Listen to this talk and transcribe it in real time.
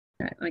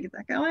All right, let me get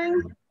that going.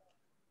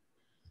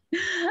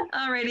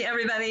 Alrighty,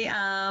 everybody.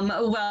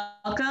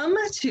 Welcome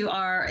to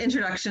our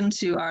introduction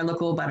to our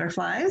local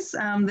butterflies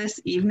this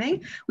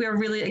evening. We are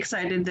really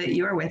excited that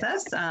you are with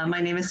us.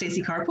 My name is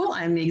Stacy Carpool.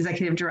 I'm the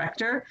Executive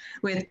Director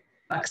with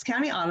Bucks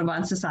County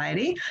Audubon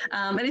Society.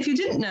 And if you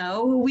didn't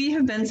know, we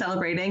have been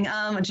celebrating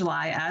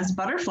July as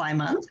Butterfly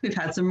Month. We've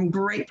had some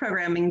great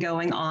programming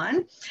going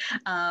on,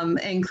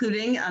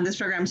 including this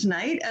program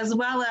tonight, as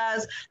well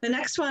as the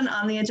next one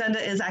on the agenda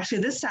is actually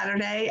this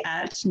Saturday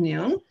at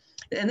noon.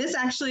 And this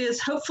actually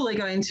is hopefully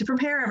going to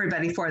prepare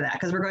everybody for that,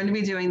 because we're going to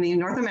be doing the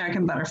North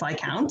American butterfly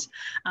count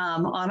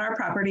on our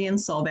property in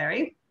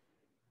Solebury.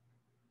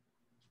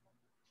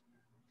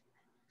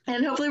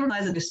 And hopefully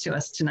realize this to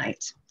us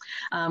tonight.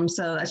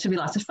 So that should be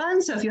lots of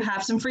fun. So if you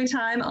have some free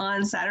time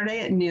on Saturday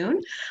at noon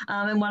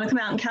and want to come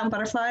out and count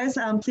butterflies,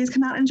 please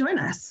come out and join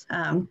us.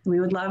 We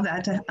would love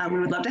that. We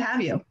would love to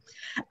have you.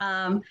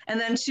 And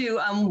then to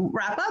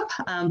wrap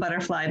up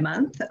Butterfly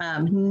Month,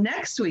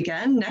 next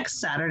weekend, next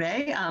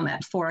Saturday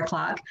at 4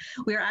 o'clock,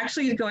 we are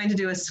actually going to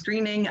do a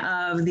screening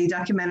of the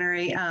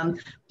documentary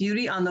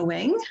Beauty on the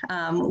Wing,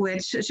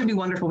 which should be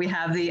wonderful. We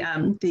have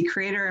the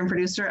creator and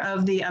producer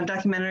of the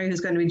documentary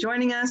who's going to be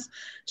joining us.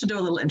 She'll do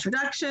a little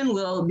introduction.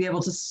 We'll be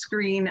able to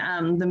screen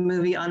the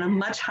movie on a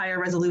much higher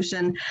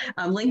resolution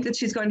link that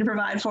she's going to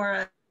provide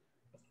for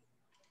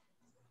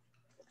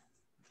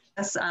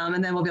us.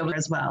 And then we'll be able to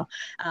as well.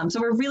 So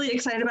we're really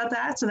excited about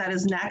that. So that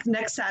is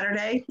next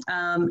Saturday,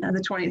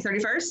 the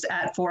 31st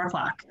at 4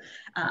 o'clock.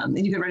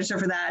 And you can register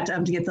for that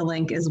to get the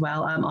link as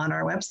well on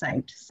our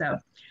website.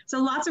 So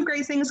lots of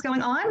great things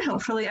going on.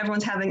 Hopefully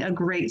everyone's having a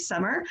great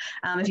summer.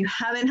 If you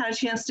haven't had a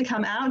chance to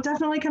come out,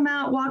 definitely come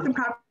out, walk the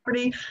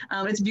property.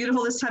 It's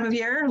beautiful this time of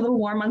year, a little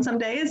warm on some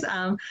days,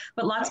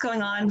 but lots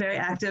going on, very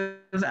active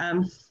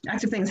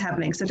things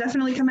happening. So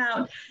definitely come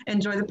out,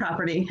 enjoy the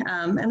property.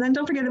 And then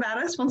don't forget about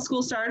us when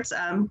school starts.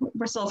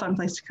 We're still a fun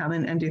place to come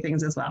and do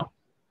things as well.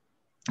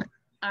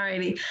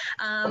 Alrighty,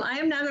 I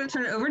am now going to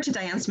turn it over to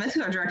Diane Smith,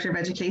 who's our Director of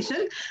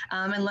Education,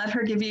 and let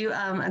her give you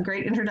a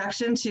great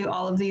introduction to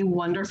all of the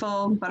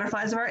wonderful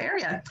butterflies of our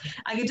area.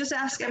 I could just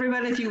ask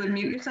everybody if you would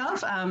mute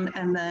yourself,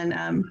 and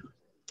then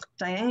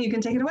Diane, you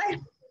can take it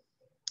away.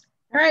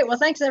 All right, well,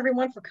 thanks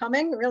everyone for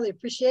coming. Really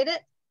appreciate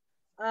it.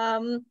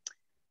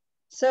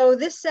 So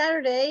this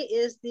Saturday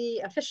is the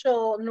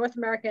official North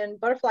American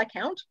butterfly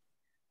count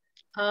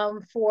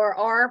for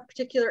our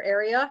particular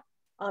area.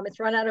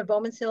 It's run out of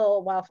Bowman's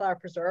Hill Wildflower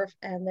Preserve,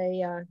 and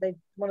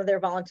one of their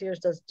volunteers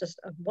does just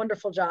a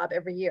wonderful job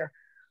every year.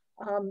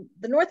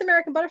 The North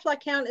American Butterfly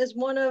Count is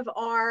one of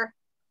our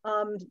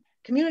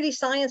community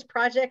science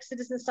projects,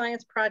 citizen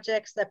science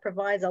projects that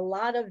provides a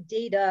lot of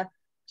data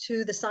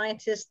to the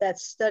scientists that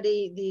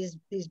study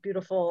these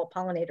beautiful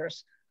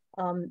pollinators.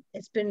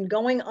 It's been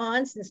going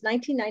on since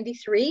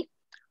 1993,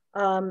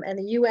 and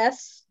the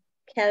US,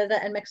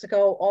 Canada, and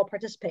Mexico all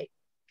participate.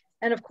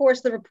 And of course,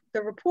 the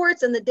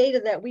reports and the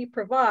data that we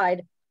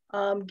provide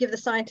give the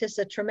scientists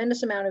a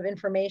tremendous amount of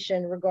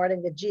information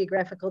regarding the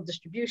geographical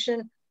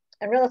distribution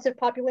and relative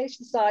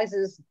population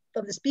sizes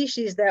of the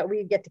species that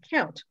we get to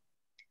count.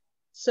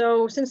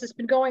 So since it's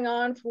been going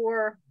on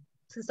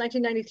since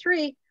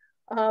 1993,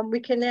 we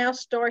can now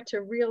start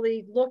to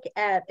really look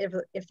at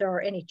if there are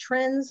any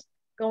trends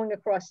going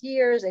across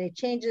years, any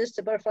changes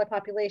to butterfly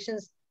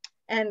populations,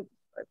 and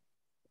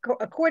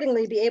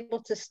accordingly be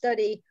able to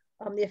study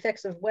the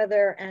effects of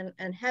weather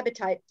and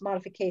habitat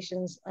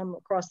modifications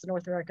across the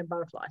North American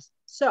butterflies.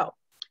 So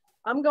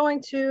I'm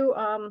going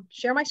to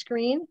share my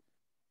screen.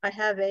 I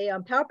have a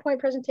PowerPoint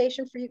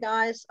presentation for you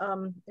guys.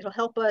 It'll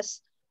help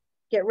us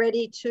get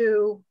ready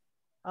to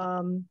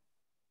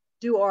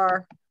do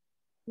our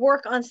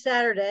work on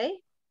Saturday.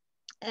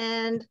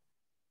 And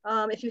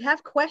if you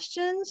have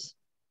questions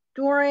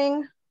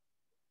during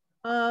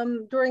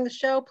the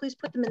show, please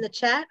put them in the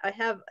chat. I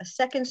have a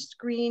second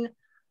screen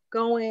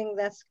going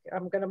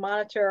I'm going to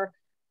monitor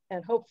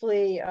and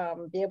hopefully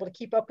be able to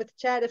keep up with the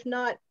chat. If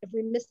not,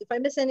 if I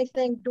miss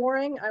anything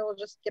during, I will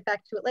just get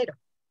back to it later.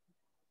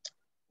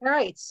 All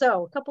right,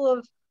 so a couple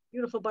of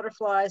beautiful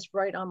butterflies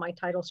right on my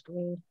title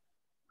screen,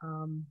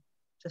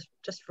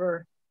 just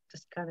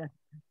kind of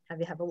have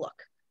you have a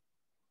look.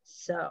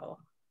 So,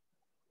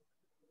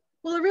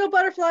 will a real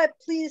butterfly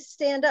please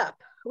stand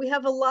up? We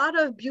have a lot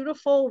of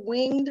beautiful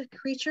winged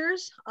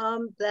creatures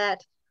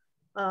that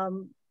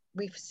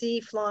we see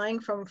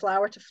flying from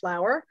flower to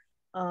flower.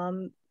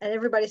 And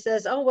everybody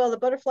says, oh, well, the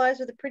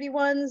butterflies are the pretty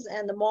ones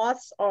and the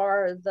moths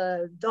are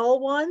the dull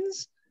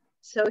ones.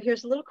 So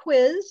here's a little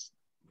quiz.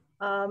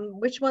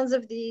 Which ones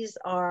of these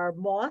are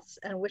moths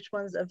and which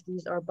ones of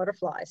these are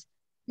butterflies?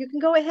 You can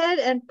go ahead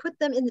and put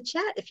them in the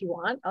chat if you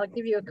want. I'll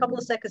give you a couple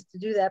of seconds to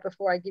do that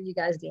before I give you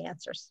guys the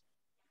answers.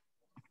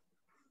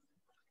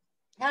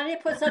 How do you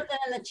put something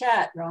in the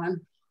chat,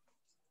 Ron?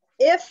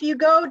 If you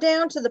go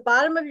down to the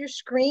bottom of your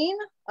screen,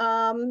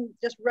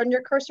 just run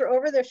your cursor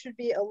over, there should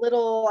be a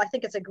little, I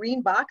think it's a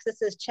green box that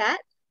says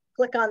chat.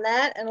 Click on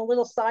that and a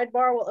little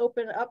sidebar will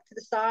open up to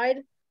the side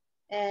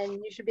and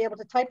you should be able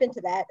to type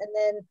into that and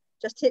then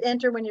just hit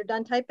enter when you're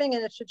done typing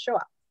and it should show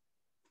up.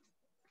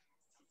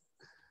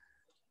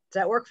 Does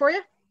that work for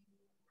you?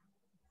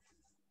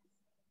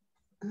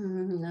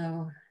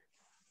 No.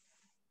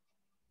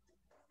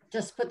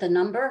 Just put the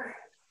number.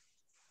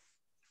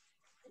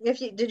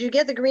 Did you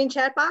get the green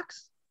chat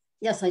box?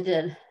 Yes, I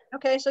did.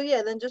 Okay, so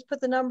yeah, then just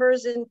put the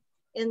numbers in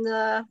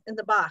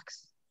the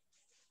box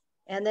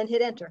and then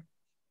hit enter.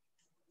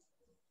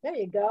 There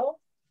you go.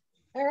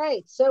 All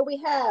right, so we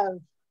have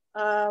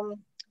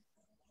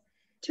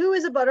 2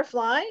 is a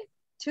butterfly,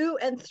 2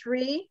 and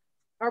 3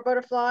 are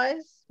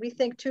butterflies. We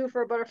think 2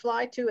 for a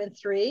butterfly, 2 and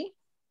 3.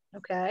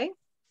 Okay.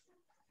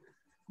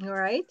 All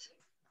right.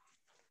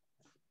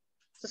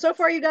 So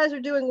far you guys are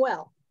doing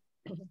well.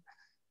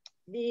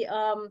 The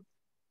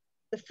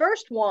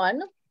first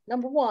one,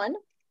 number 1,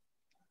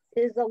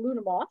 is a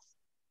Luna moth.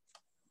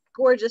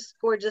 Gorgeous,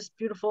 gorgeous,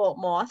 beautiful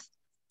moth.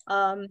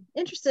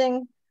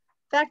 Interesting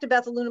fact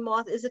about the Luna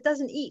moth is it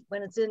doesn't eat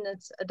when it's in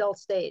its adult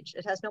stage.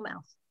 It has no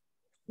mouth.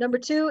 Number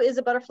 2 is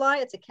a butterfly.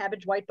 It's a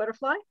cabbage white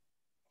butterfly.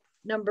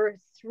 Number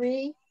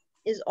 3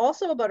 is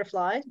also a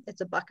butterfly.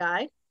 It's a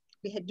buckeye.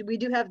 We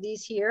do have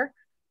these here,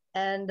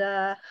 and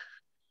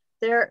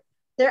they're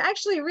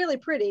actually really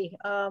pretty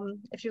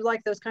if you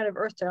like those kind of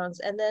earth tones.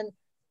 And then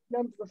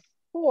number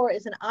 4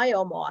 is an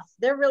Io moth.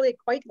 They're really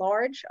quite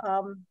large,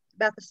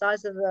 about the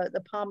size of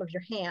the palm of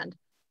your hand,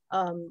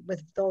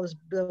 with those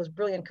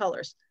brilliant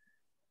colors.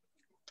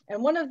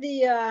 And one of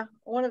the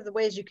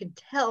ways you can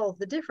tell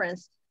the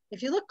difference,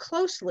 if you look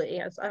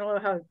closely, I don't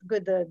know how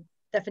good the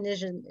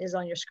definition is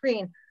on your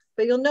screen,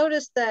 but you'll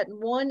notice that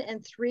 1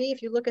 and 3,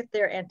 if you look at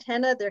their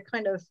antenna, they're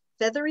kind of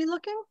feathery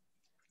looking.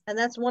 And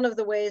that's one of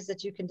the ways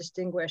that you can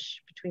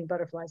distinguish between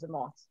butterflies and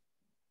moths.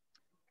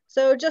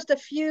 So just a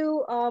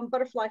few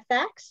butterfly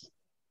facts.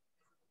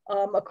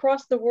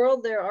 Across the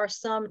world, there are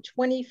some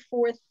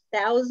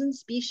 24,000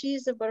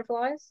 species of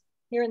butterflies.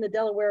 Here in the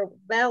Delaware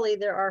Valley,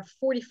 there are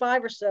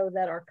 45 or so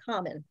that are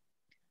common.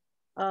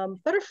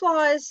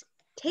 Butterflies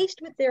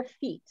taste with their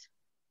feet,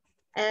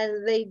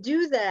 and they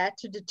do that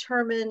to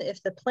determine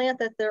if the plant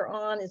that they're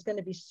on is going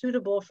to be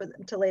suitable for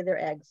them to lay their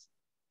eggs.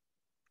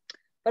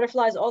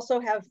 Butterflies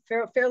also have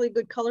fairly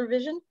good color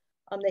vision.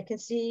 They can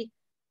see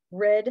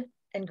red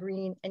and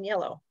green and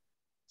yellow.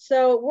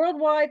 So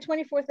worldwide,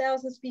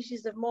 24,000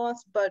 species of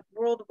moths, but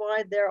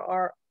worldwide there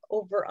are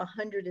over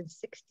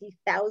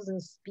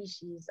 160,000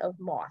 species of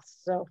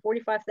moths. So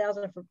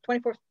 24,000 for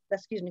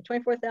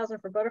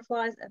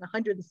butterflies and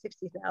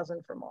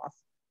 160,000 for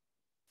moths.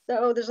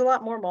 So there's a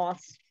lot more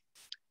moths.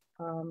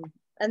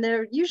 And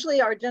they're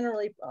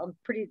generally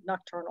pretty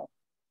nocturnal.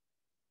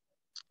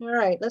 All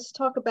right, let's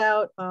talk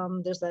about,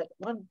 there's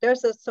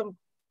some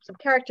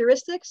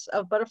characteristics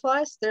of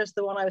butterflies. There's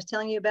the one I was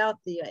telling you about,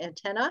 the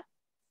antenna.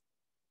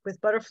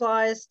 With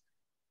butterflies,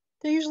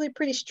 they're usually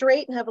pretty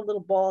straight and have a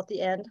little ball at the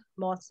end.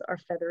 Moths are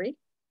feathery.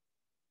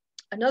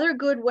 Another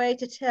good way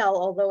to tell,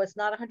 although it's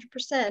not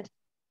 100%,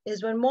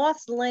 is when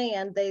moths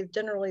land, they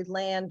generally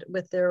land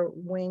with their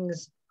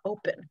wings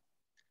open.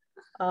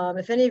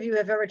 If any of you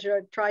have ever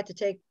tried to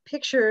take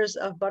pictures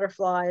of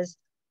butterflies,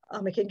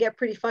 it can get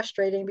pretty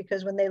frustrating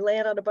because when they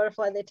land on a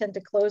butterfly, they tend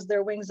to close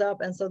their wings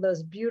up. And so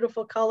those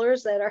beautiful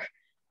colors that are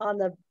on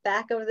the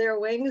back of their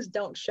wings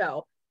don't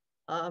show.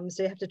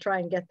 So you have to try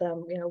and get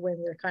them,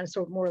 when they're kind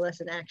of more or less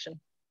in action.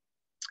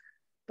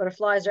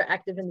 Butterflies are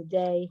active in the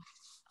day.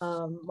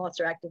 Moths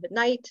are active at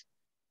night.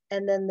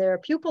 And then their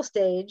pupal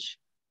stage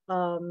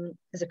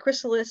is a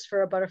chrysalis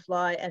for a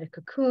butterfly and a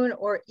cocoon,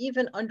 or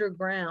even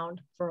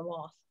underground for a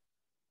moth.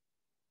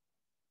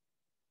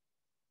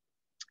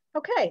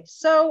 Okay,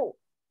 so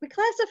we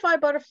classify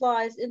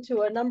butterflies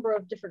into a number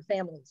of different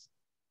families.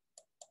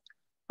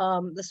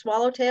 The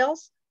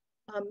swallowtails.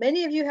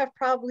 Many of you have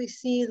probably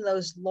seen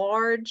those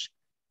large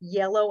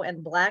yellow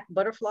and black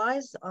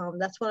butterflies.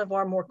 That's one of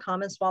our more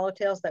common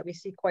swallowtails that we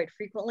see quite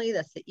frequently.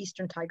 That's the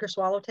eastern tiger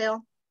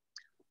swallowtail.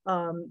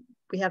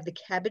 We have the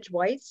cabbage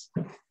whites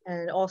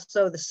and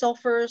also the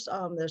sulfurs.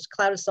 There's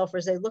clouded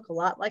sulfurs. They look a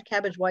lot like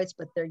cabbage whites,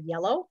 but they're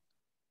yellow.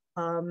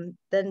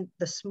 Then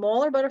the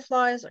smaller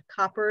butterflies are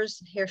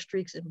coppers, hair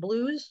streaks, and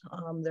blues.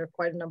 There are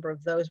quite a number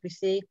of those we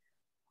see.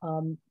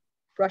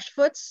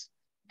 Brushfoots,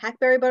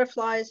 hackberry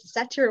butterflies,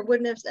 satyr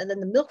wood nymphs, and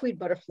then the milkweed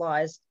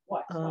butterflies.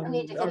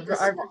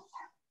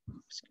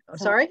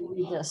 Sorry?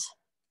 Yes.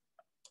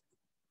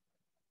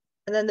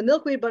 And then the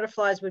milkweed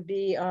butterflies would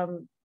be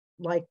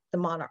like the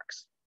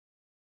monarchs.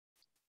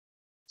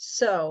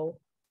 So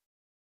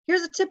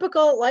here's a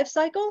typical life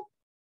cycle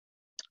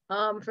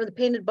for the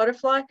painted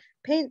butterfly.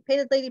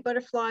 Painted lady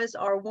butterflies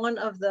are one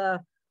of the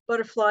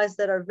butterflies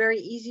that are very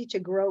easy to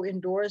grow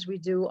indoors. We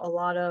do a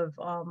lot of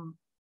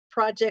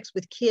projects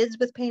with kids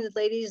with painted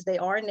ladies. They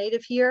are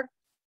native here.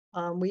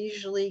 We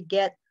usually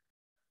get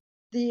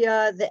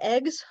the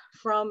eggs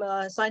from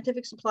a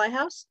scientific supply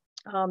house.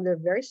 They're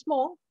very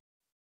small,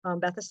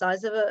 about the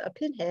size of a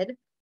pinhead.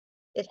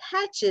 It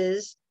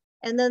hatches,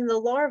 and then the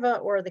larva,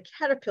 or the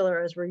caterpillar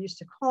as we're used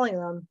to calling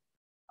them,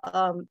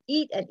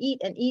 eat and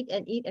eat and eat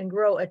and eat and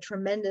grow a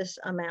tremendous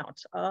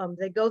amount.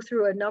 They go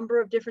through a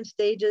number of different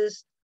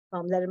stages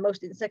that in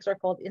most insects are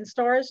called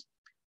instars.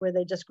 where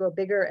they just grow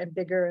bigger and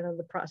bigger, and in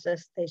the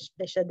process,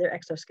 they shed their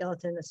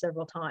exoskeleton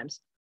several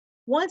times.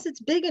 Once it's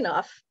big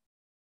enough,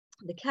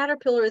 the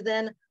caterpillar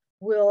then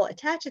will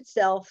attach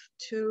itself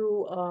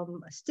to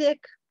a stick,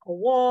 a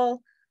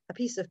wall, a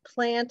piece of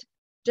plant,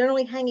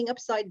 generally hanging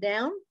upside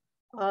down,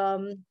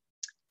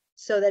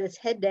 so that it's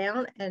head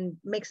down, and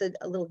makes a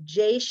little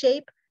J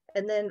shape,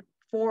 and then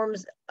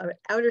forms an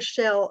outer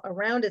shell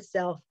around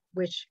itself,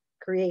 which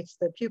creates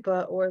the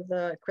pupa or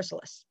the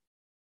chrysalis.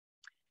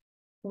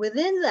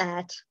 Within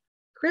that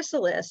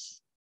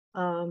chrysalis,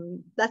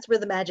 that's where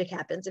the magic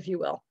happens, if you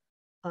will.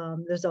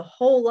 There's a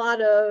whole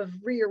lot of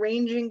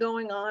rearranging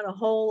going on, a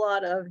whole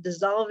lot of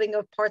dissolving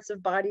of parts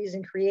of bodies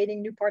and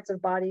creating new parts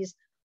of bodies.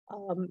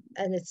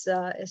 And it's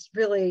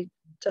really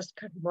just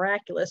kind of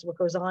miraculous what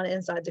goes on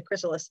inside the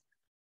chrysalis.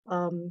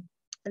 And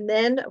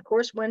then, of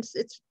course, once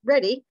it's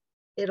ready,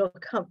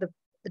 the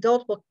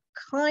adult will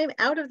climb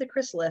out of the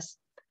chrysalis.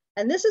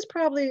 And this is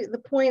probably the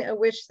point at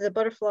which the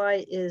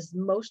butterfly is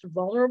most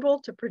vulnerable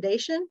to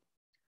predation,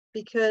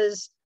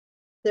 because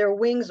their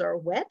wings are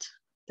wet.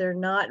 They're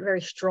not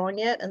very strong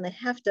yet, and they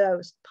have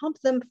to pump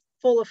them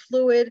full of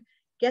fluid,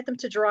 get them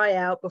to dry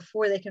out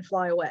before they can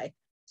fly away.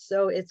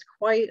 So it's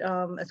quite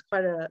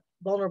a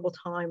vulnerable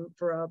time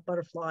for a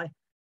butterfly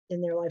in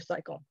their life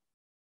cycle.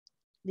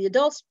 The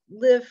adults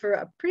live for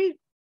a pretty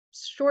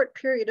short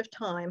period of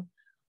time.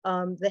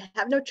 They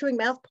have no chewing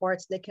mouth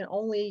parts. They can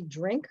only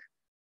drink.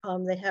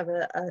 They have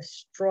a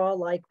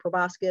straw-like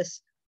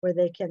proboscis where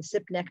they can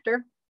sip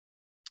nectar.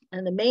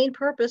 And the main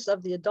purpose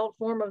of the adult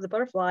form of the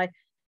butterfly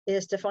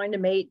is to find a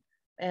mate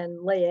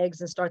and lay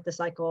eggs and start the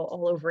cycle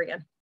all over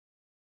again.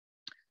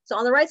 So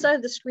on the right side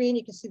of the screen,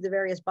 you can see the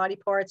various body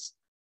parts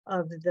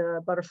of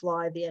the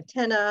butterfly, the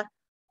antenna,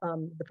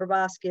 the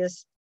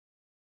proboscis.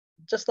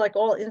 Just like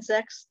all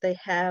insects, they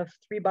have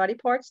 3 body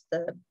parts: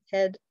 the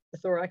head, the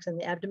thorax, and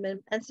the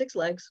abdomen, and 6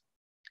 legs.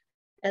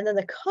 And then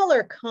the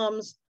color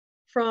comes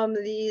from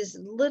these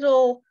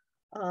little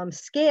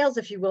scales,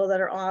 if you will,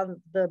 that are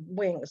on the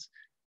wings.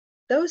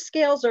 Those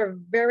scales are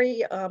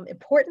very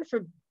important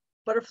for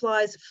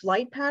butterflies'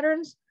 flight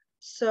patterns.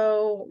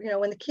 So,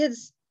 when the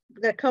kids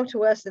that come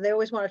to us, they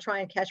always want to try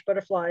and catch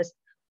butterflies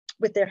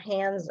with their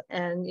hands,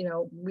 and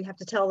we have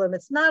to tell them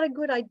it's not a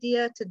good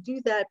idea to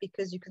do that,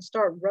 because you can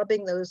start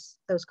rubbing those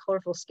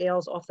colorful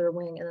scales off their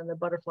wing, and then the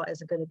butterfly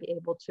isn't going to be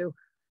able to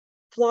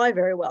fly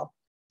very well.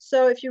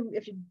 So if you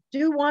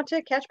do want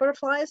to catch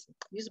butterflies,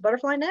 use a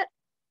butterfly net.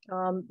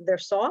 They're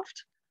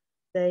soft.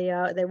 They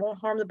won't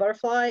harm the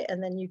butterfly,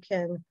 and then you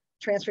can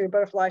transfer your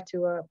butterfly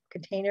to a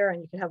container,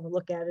 and you can have a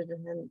look at it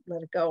and then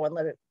let it go and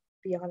let it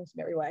be on its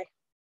merry way.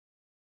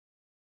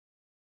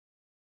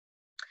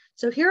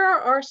 So here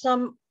are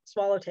some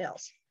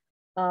swallowtails.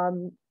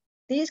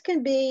 These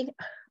can be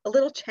a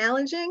little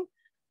challenging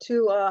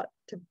to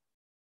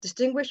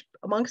distinguish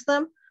amongst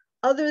them,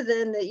 other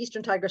than the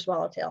eastern tiger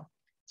swallowtail.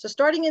 So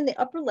starting in the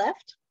upper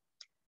left,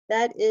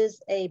 that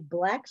is a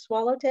black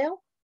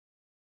swallowtail.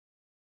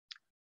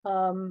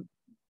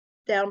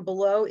 Down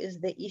below is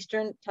the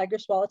eastern tiger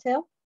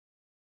swallowtail.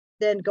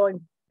 Then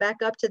going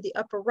back up to the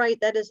upper right,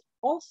 that is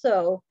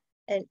also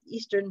an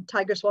eastern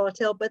tiger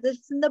swallowtail, but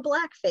it's in the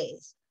black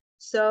phase.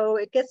 So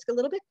it gets a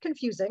little bit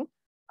confusing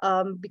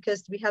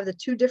because we have the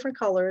 2 different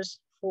colors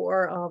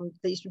for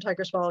the eastern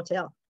tiger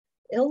swallowtail.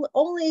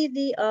 Only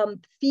the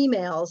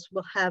females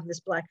will have this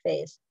black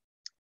phase.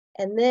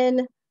 And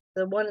then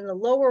the one in the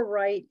lower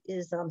right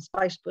is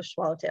spice bush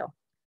swallowtail.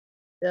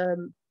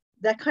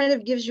 That kind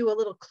of gives you a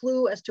little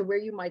clue as to where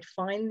you might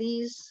find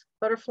these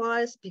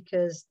butterflies,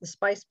 because the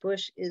spice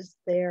bush is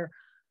their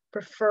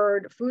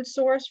preferred food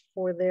source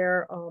for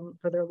their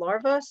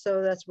larvae.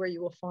 So that's where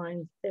you will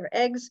find their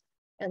eggs,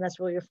 and that's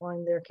where you'll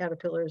find their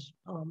caterpillars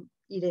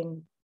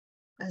eating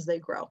as they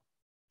grow.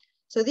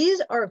 So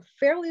these are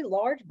fairly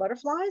large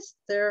butterflies.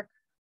 They're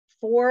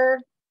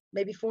 4,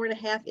 maybe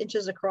 4.5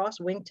 inches across,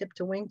 wingtip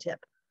to wingtip.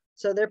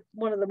 So they're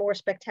one of the more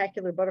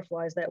spectacular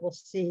butterflies that we'll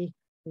see,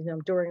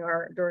 during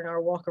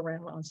our walk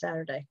around on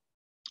Saturday.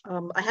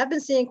 I have been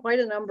seeing quite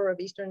a number of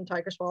eastern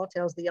tiger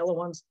swallowtails, the yellow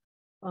ones,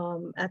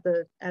 at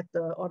the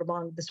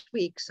Audubon this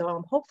week. So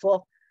I'm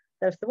hopeful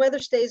that if the weather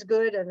stays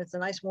good and it's a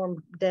nice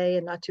warm day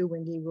and not too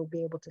windy, we'll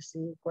be able to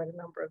see quite a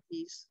number of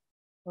these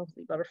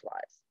lovely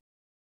butterflies.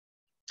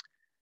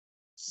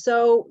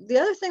 So the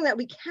other thing that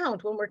we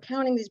count when we're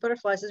counting these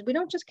butterflies is we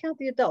don't just count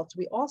the adults.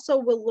 We also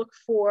will look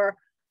for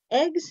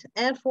eggs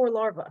and for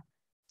larvae.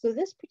 So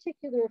this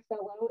particular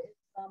fellow is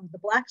the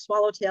black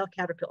swallowtail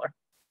caterpillar.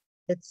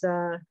 It's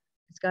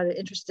got an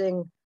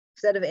interesting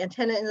set of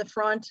antennae in the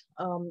front,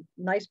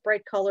 nice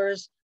bright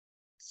colors,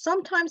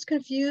 sometimes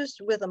confused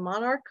with a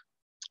monarch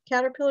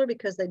caterpillar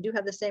because they do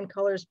have the same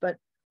colors, but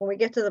when we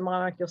get to the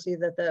monarch, you'll see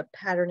that the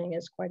patterning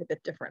is quite a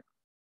bit different.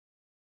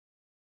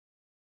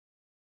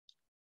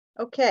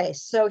 Okay,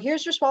 so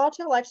here's your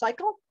swallowtail life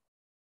cycle.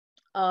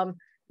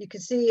 You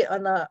can see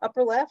on the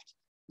upper left,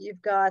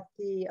 you've got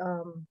the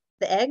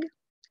egg.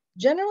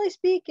 Generally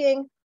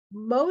speaking,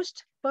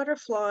 most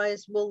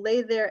butterflies will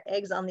lay their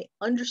eggs on the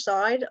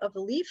underside of the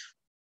leaf.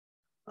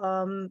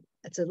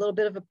 It's a little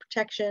bit of a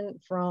protection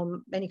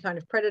from any kind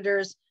of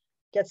predators,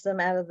 gets them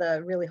out of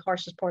the really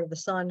harshest part of the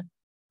sun.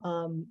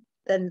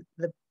 Then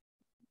the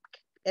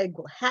egg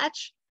will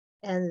hatch,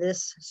 and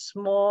this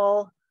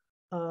small,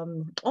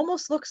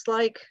 almost looks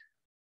like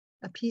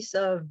a piece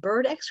of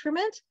bird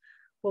excrement,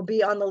 will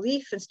be on the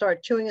leaf and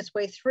start chewing its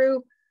way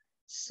through.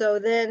 So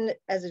then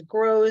as it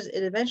grows,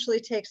 it eventually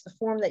takes the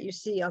form that you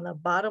see on the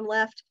bottom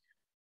left.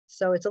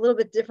 So it's a little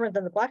bit different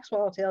than the black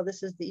swallowtail.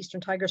 This is the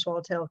eastern tiger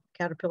swallowtail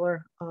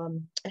caterpillar.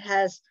 It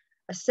has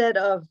a set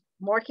of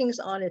markings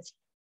on its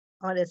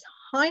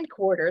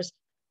hindquarters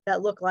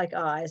that look like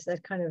eyes.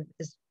 That kind of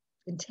is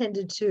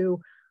intended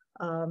to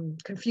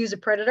confuse a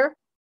predator.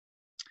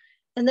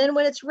 And then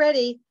when it's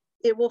ready,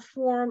 it will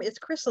form its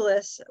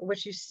chrysalis,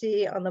 which you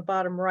see on the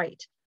bottom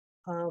right,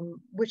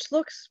 which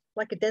looks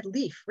like a dead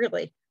leaf,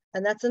 really.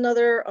 And that's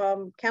another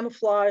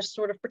camouflage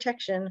sort of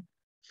protection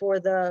for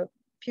the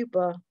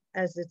pupa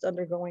as it's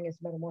undergoing its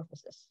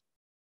metamorphosis.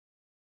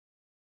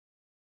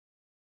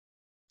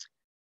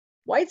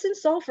 Whites and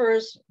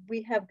sulfurs,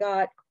 we have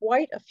got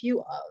quite a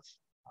few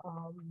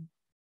of.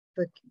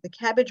 The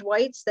cabbage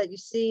whites that you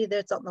see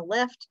that's on the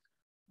left,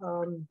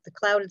 the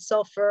clouded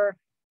sulfur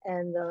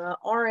and the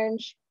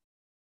orange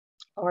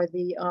are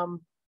the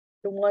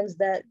ones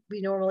that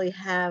we normally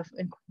have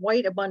in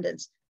quite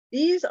abundance.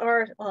 These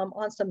are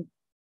on some,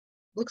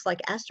 looks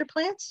like aster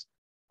plants.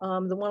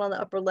 The one on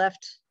the upper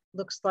left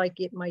looks like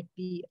it might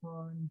be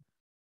on,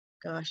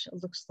 gosh,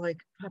 it looks like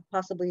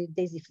possibly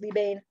daisy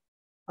fleabane.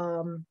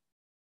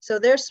 So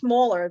they're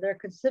smaller, they're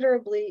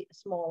considerably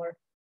smaller,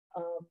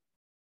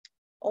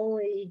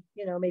 only,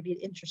 you know, maybe an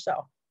inch or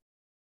so.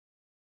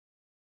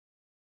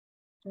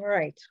 All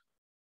right.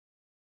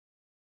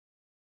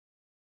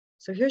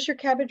 So here's your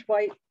cabbage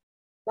white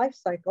life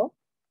cycle.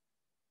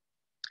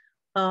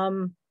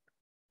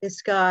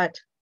 It's got,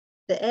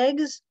 the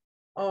eggs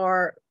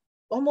are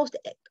almost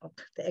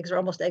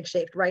egg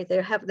shaped, right?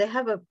 They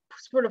have a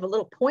sort of a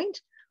little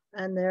point,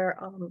 and they're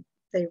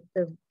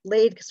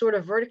laid sort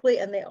of vertically,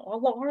 and they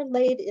all are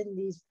laid in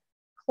these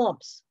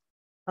clumps,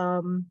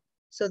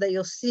 so that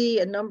you'll see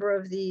a number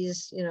of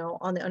these, you know,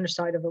 on the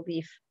underside of a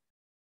leaf.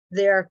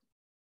 Their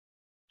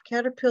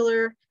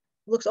caterpillar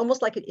looks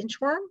almost like an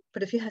inchworm,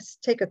 but if you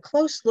take a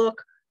close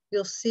look,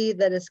 you'll see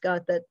that it's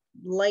got that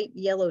light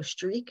yellow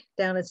streak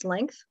down its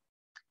length.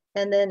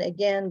 And then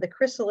again, the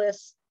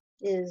chrysalis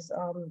is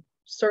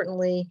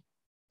certainly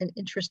an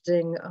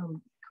interesting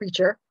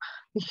creature,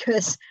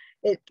 because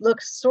it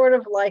looks sort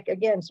of like,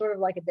 again, sort of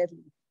like a dead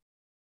leaf.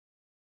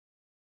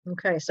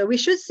 Okay, so we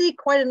should see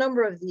quite a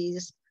number of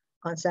these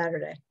on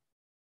Saturday.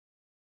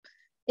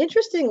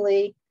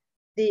 Interestingly,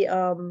 the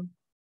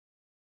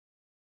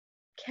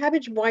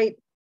cabbage white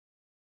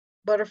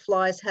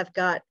butterflies have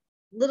got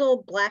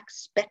little black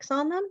specks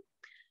on them,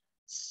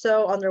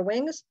 so on their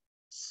wings.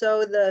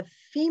 So the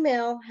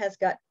female has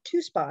got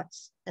 2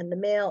 spots and the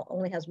male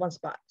only has 1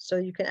 spot. So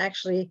you can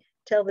actually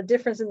tell the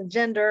difference in the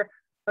gender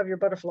of your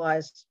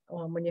butterflies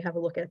when you have a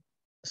look at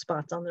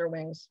spots on their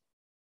wings.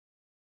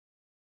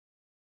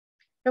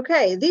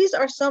 Okay, these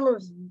are some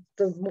of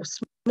the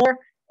smaller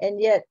and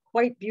yet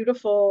quite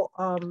beautiful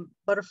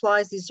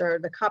butterflies. These are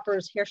the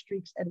coppers, hair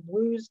streaks, and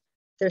blues.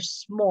 They're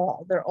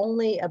small. They're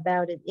only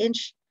about 1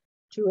 inch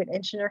to an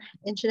inch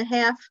and a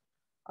half.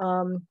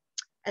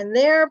 And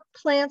they're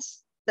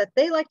plants that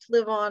they like to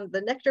live on.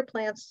 The nectar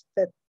plants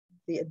that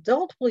the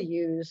adult will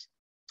use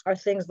are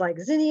things like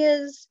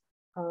zinnias,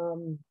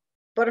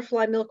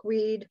 butterfly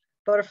milkweed,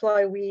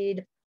 butterfly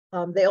weed.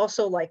 They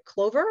also like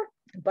clover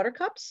and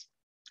buttercups.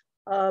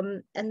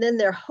 And then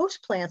their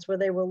host plants where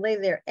they will lay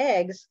their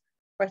eggs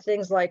are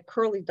things like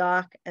curly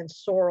dock and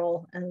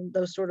sorrel, and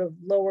those sort of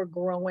lower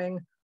growing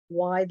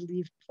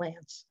wide-leaved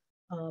plants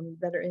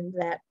that are in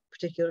that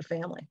particular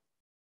family.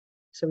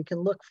 So we can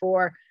look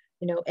for,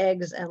 you know,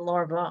 eggs and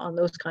larvae on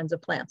those kinds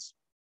of plants.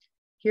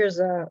 Here's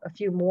a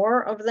few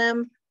more of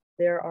them.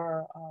 There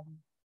are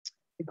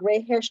the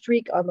gray hair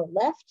streak on the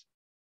left,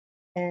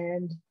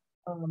 and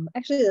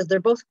actually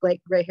they're both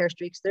gray hair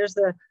streaks. There's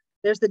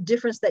the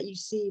difference that you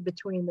see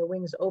between the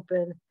wings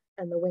open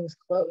and the wings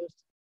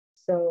closed.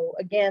 So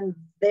again,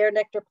 they're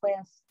nectar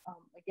plants.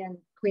 Again,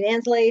 Queen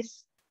Anne's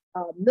lace,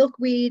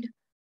 milkweed,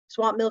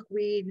 swamp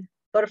milkweed,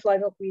 butterfly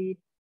milkweed.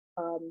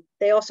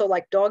 They also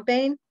like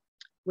dogbane,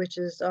 which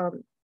is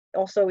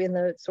also in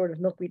the sort of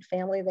milkweed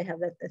family. They have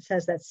that, it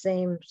has that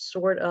same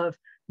sort of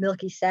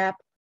milky sap.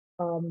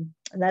 And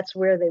that's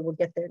where they will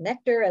get their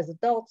nectar as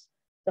adults.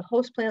 The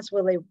host plants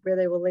where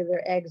they will lay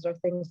their eggs are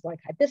things like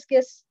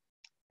hibiscus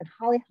and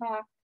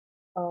hollyhock,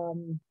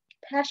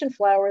 passion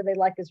flower they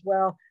like as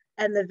well,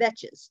 and the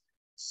vetches.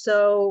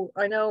 So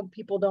I know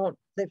people don't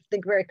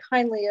think very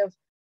kindly of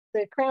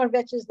the crown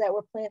vetches that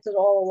were planted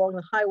all along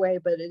the highway,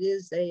 but it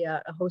is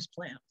a host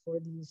plant for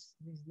these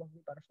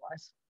lovely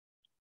butterflies.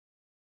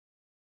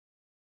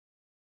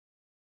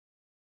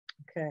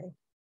 Okay,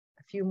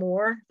 a few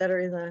more that are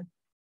in the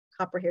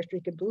copper hair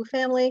streak and blue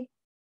family.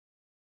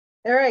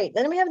 All right,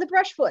 then we have the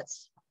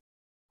brushfoots.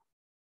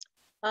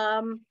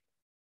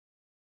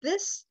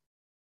 This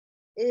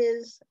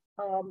is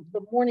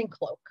the morning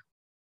cloak.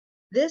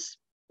 This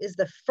is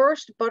the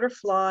first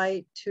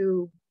butterfly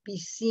to be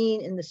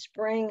seen in the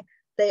spring.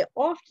 They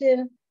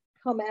often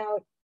come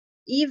out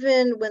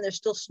even when there's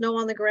still snow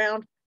on the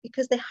ground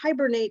because they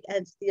hibernate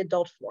as the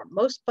adult form.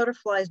 Most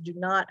butterflies do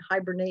not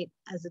hibernate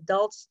as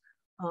adults.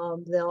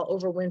 They'll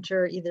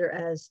overwinter either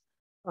as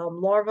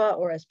larva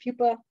or as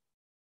pupa.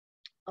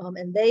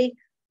 And they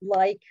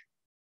like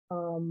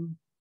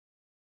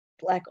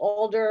black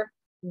alder,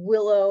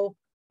 willow,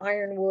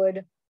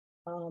 ironwood,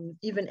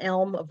 even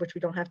elm, of which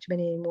we don't have too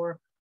many anymore,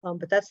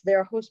 but that's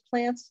their host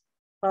plants.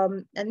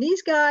 And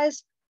these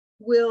guys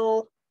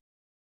will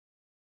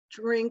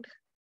drink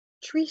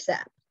tree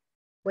sap.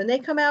 When they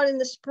come out in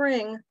the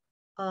spring,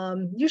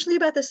 usually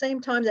about the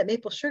same time that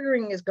maple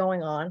sugaring is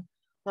going on,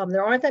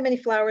 there aren't that many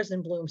flowers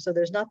in bloom, so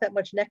there's not that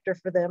much nectar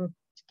for them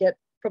to get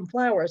from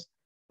flowers,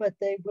 but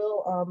they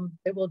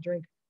will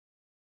drink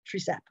tree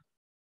sap.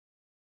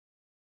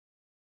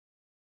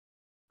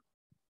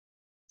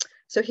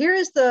 So here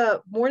is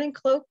the morning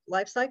cloak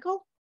life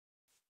cycle.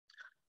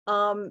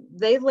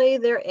 They lay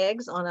their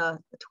eggs on a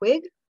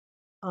twig,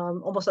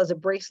 almost as a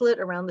bracelet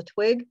around the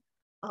twig.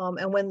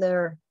 And when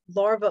their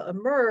larvae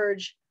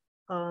emerge,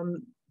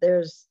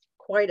 there's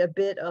quite a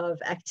bit of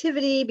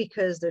activity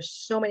because there's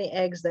so many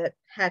eggs that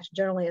hatch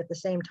generally at the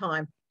same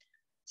time.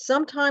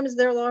 Sometimes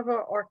their larvae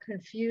are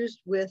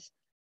confused with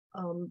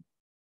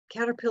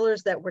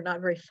caterpillars that we're not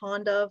very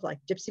fond of, like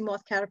gypsy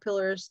moth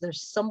caterpillars. They're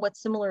somewhat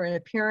similar in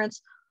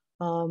appearance.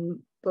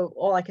 But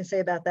all I can say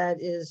about that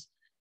is,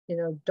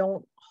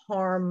 don't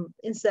harm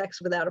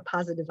insects without a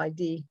positive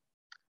ID,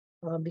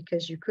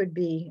 because you could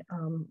be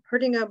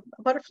hurting a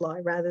butterfly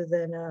rather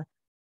than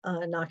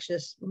a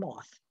noxious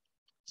moth.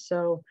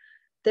 So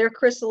their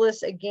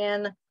chrysalis,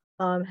 again,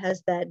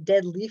 has that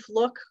dead leaf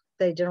look.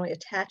 They generally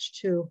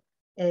attach to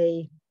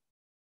a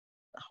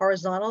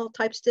horizontal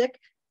type stick.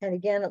 And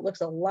again, it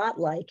looks a lot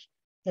like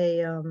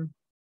a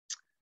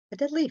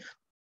dead leaf,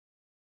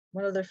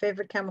 one of their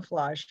favorite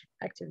camouflage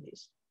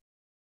activities.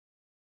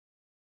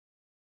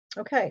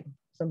 Okay,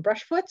 some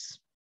brushfoots.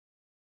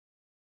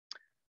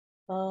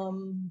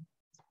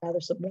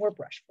 There's some more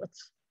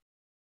brushfoots.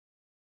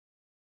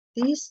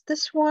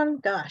 This one,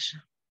 gosh,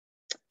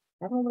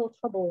 I'm having a little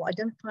trouble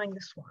identifying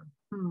this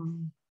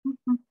one.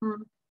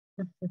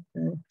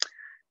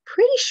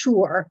 Pretty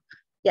sure,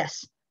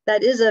 yes,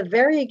 that is a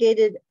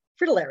variegated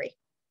fritillary.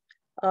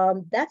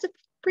 That's a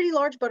pretty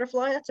large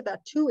butterfly. That's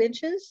about 2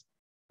 inches.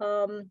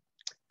 The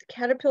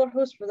caterpillar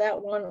hosts for that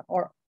one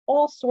are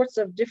all sorts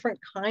of different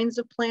kinds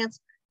of plants,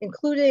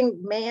 including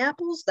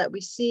May-apples that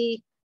we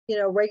see,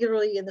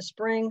 regularly in the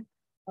spring.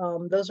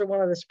 Those are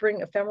one of the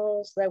spring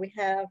ephemerals that we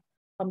have.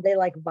 They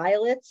like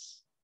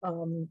violets.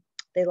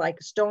 They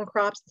like stone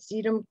crops, the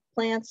sedum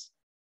plants.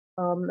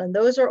 And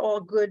those are all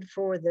good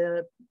for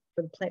the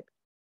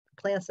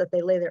plants that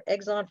they lay their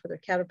eggs on for their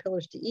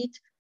caterpillars to eat.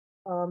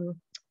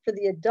 For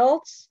the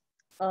adults,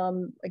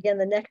 again,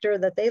 the nectar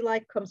that they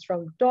like comes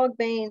from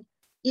dogbane,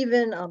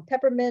 even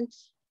peppermint,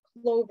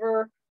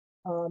 clover,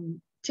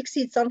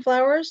 tick-seed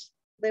sunflowers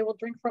they will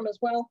drink from as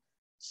well.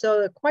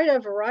 So quite a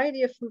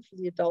variety of food for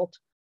the adult.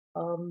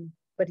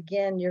 But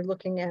again, you're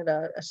looking at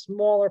a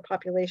smaller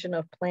population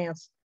of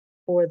plants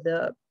for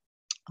the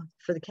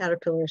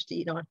caterpillars to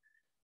eat on.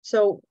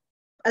 So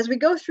as we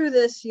go through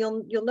this,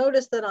 you'll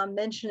notice that I'm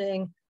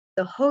mentioning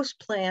the host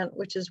plant,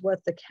 which is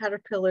what the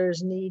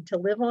caterpillars need to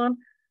live on.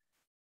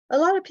 A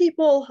lot of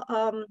people,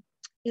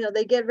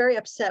 they get very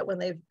upset when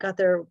they've got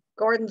their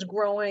gardens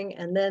growing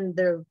and then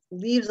their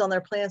leaves on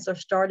their plants are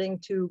starting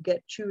to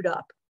get chewed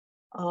up.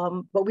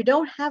 But we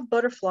don't have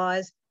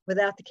butterflies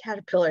without the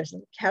caterpillars,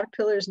 and the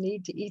caterpillars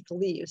need to eat the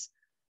leaves.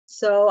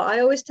 So I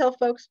always tell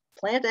folks,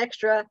 plant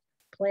extra,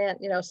 plant,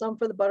 some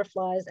for the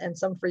butterflies and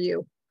some for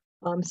you.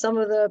 Some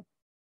of the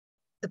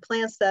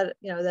plants that,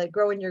 that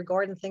grow in your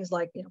garden, things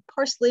like,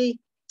 parsley,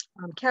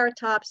 carrot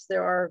tops,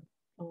 there are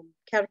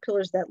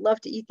caterpillars that love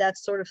to eat that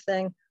sort of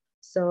thing.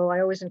 So I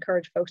always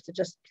encourage folks to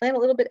just plant a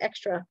little bit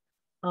extra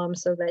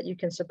so that you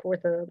can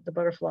support the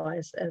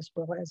butterflies as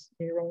well as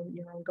your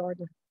own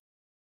garden.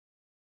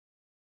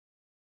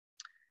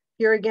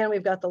 Here again,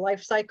 we've got the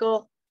life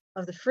cycle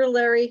of the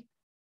fritillary.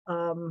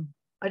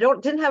 I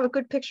didn't have a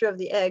good picture of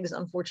the eggs,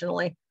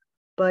 unfortunately,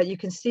 but you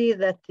can see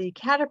that the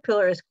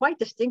caterpillar is quite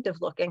distinctive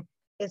looking.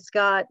 It's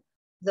got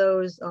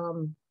those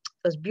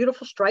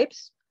beautiful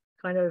stripes,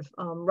 kind of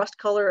rust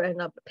color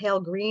and a pale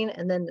green,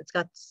 and then it's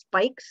got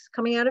spikes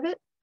coming out of it.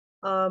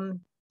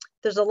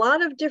 There's a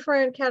lot of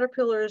different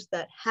caterpillars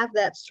that have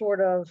that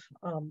sort of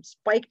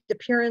spiked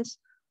appearance.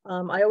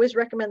 I always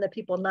recommend that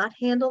people not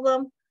handle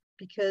them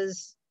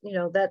because,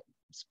 that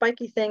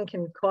spiky thing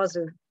can cause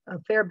a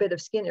fair bit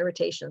of skin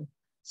irritation.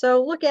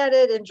 So look at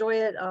it, enjoy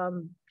it,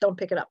 don't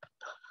pick it up.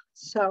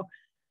 So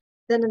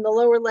then in the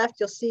lower left,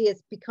 you'll see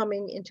it's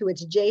becoming into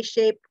its J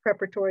shape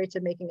preparatory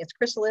to making its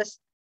chrysalis.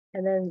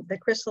 And then the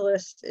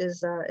chrysalis is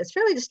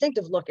fairly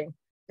distinctive looking.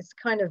 It's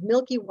kind of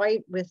milky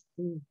white with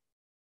the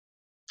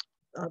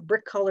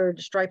brick colored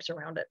stripes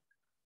around it.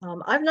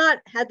 I've not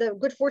had the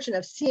good fortune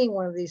of seeing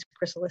one of these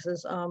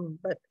chrysalises,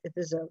 but it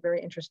is a very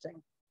interesting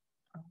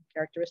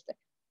characteristic.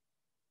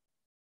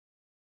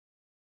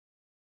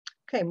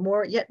 Okay,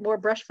 yet more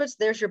brushfoots.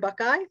 There's your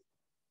buckeye.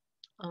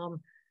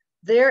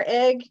 Their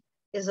egg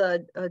is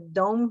a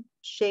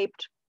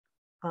dome-shaped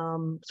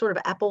sort of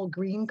apple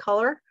green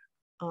color.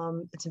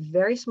 It's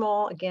very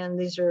small. Again,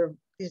 these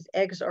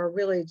eggs are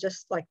really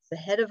just like the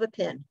head of a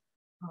pin.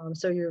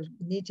 So you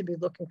need to be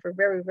looking for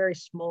very, very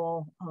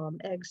small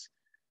eggs.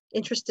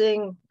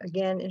 Interesting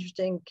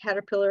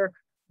caterpillar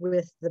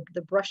with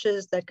the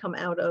brushes that come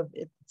out of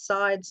its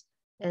sides,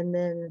 and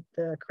then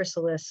the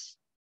chrysalis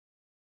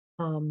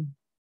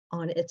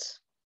on its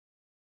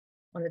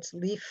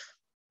leaf.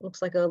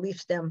 Looks like a leaf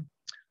stem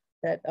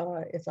that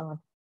it's on.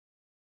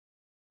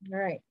 All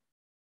right.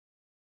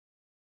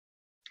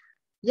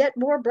 Yet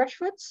more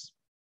brushfoots.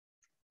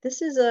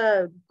 This is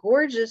a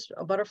gorgeous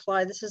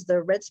butterfly. This is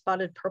the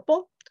red-spotted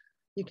purple.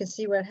 You can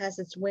see when it has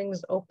its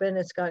wings open,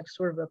 it's got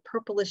sort of a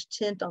purplish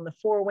tint on the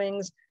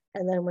forewings.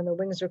 And then when the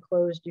wings are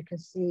closed, you can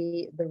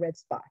see the red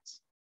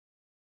spots.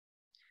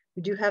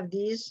 We do have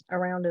these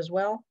around as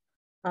well.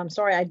 I'm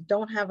sorry, I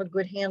don't have a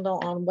good handle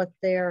on what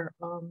their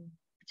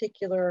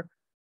particular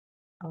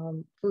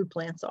food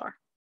plants are.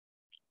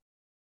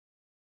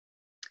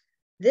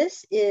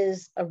 This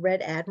is a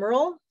red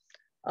admiral.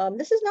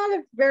 This is not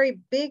a very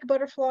big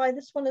butterfly.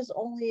 This one is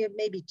only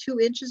maybe 2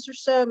 inches or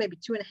so, maybe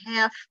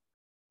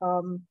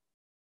 2.5.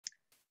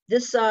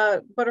 This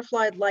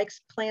butterfly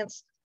likes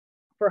plants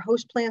for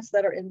host plants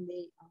that are in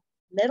the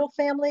nettle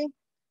family,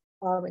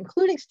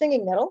 including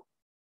stinging nettle,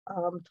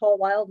 tall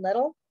wild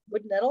nettle,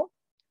 wood nettle.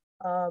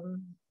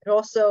 It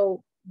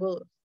also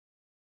will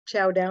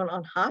chow down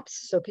on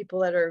hops. So people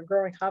that are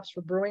growing hops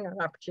for brewing are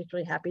not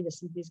particularly happy to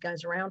see these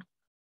guys around.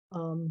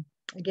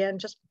 Again,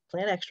 just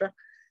plant extra.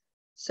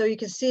 So you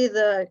can see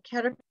the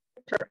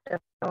caterpillar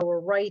at our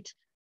right.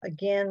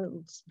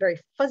 Again, it's very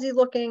fuzzy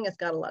looking. It's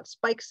got a lot of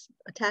spikes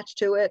attached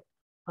to it.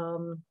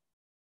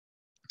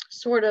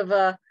 Sort of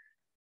a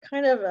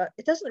kind of a,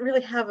 it doesn't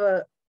really have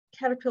a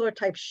caterpillar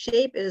type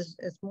shape. It's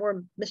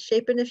more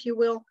misshapen, if you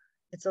will.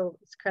 It's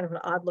kind of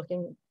an odd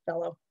looking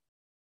fellow.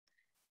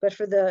 But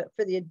for the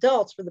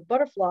adults, for the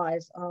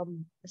butterflies,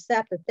 the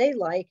sap that they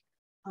like,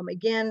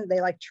 again, they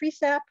like tree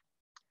sap.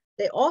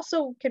 They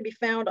also can be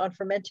found on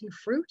fermenting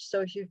fruit. So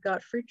if you've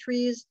got fruit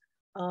trees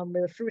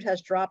where the fruit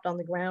has dropped on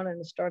the ground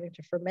and is starting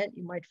to ferment,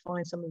 you might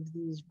find some of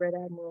these red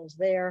admirals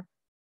there.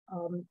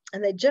 And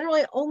they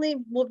generally only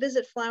will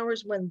visit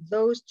flowers when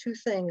those two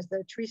things,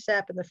 the tree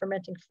sap and the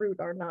fermenting fruit,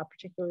 are not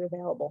particularly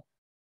available.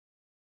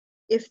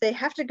 If they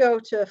have to go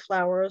to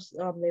flowers,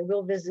 they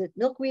will visit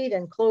milkweed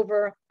and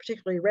clover,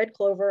 particularly red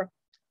clover,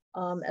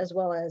 as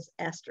well as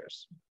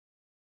asters.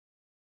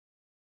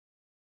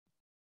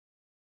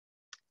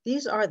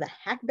 These are the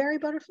hackberry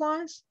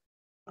butterflies.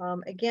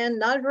 Again,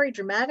 not very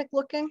dramatic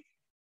looking,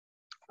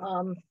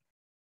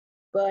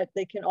 but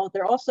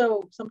they're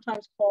also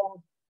sometimes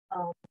called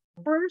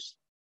birds.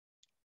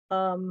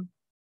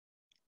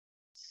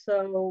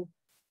 So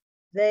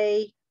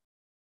they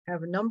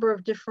have a number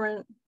of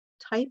different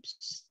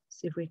types.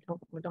 See if we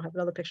don't have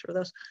another picture of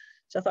those.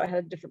 So I thought I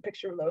had a different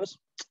picture of those.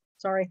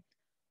 Sorry.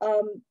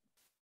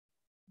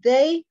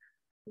 They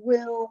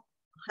will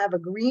have a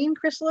green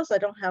chrysalis. I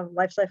don't have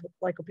life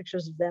cycle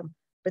pictures of them,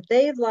 but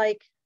they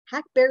like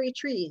hackberry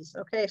trees.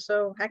 Okay,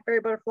 so hackberry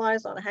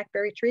butterflies on a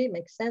hackberry tree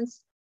makes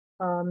sense.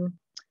 The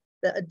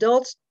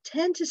adults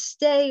tend to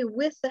stay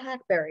with the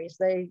hackberries.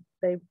 They're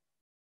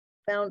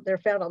found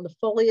on the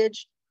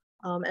foliage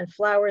and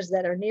flowers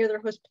that are near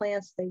their host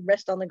plants. They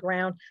rest on the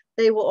ground.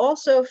 They will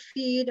also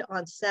feed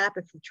on sap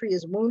if the tree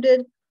is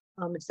wounded.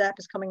 If sap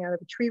is coming out of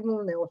a tree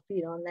wound, they will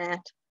feed on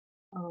that.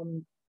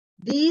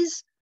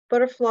 These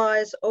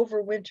butterflies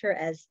overwinter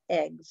as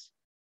eggs.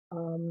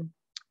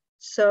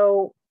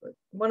 So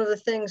one of the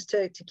things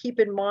to keep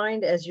in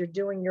mind as you're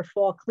doing your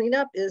fall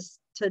cleanup is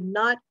to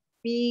not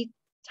be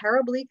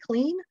terribly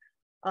clean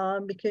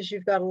because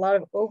you've got a lot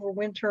of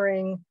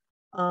overwintering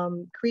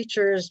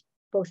creatures,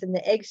 both in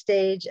the egg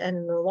stage and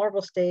in the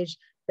larval stage,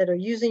 that are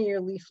using your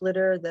leaf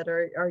litter, that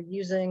are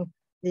using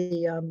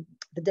the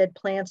dead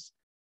plants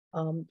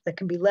that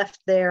can be left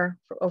there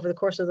over the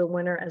course of the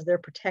winter as their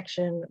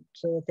protection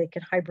so that they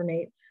can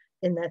hibernate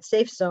in that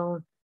safe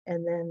zone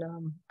and then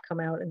come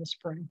out in the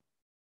spring.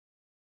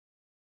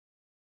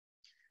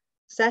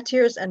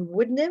 Satyrs and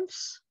wood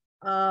nymphs.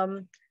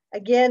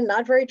 Again,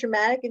 not very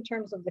dramatic in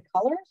terms of the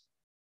colors.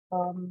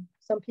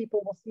 Some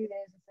people will see these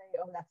and say,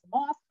 oh, that's a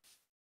moth.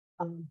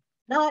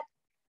 Not.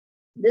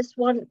 This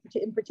one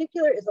in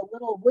particular is a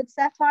little wood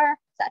satyr.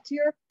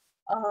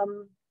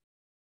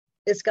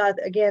 It's got,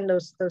 again,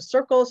 those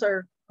circles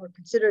are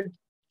considered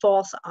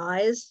false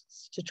eyes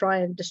to try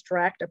and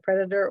distract a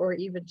predator or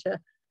even to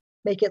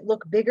make it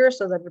look bigger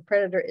so that the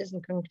predator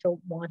isn't going to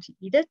want to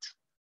eat it.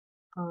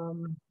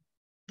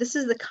 This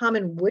is the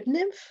common wood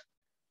nymph.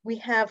 We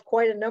have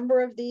quite a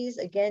number of these.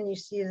 Again, you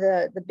see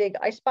the big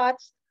eye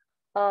spots.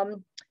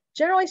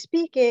 Generally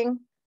speaking,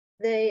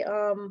 they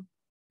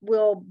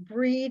will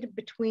breed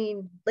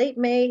between late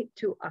May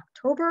to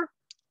October.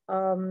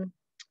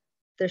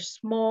 They're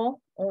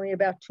small, only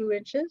about 2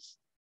 inches.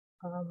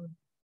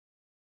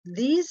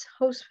 These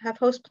have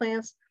host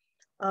plants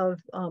of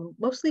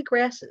mostly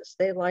grasses.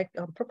 They like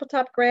purple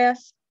top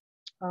grass,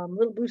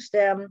 little blue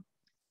stem,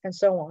 and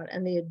so on.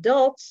 And the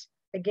adults,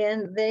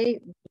 again, they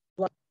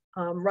like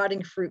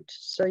rotting fruit.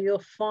 So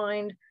you'll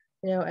find,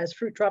 as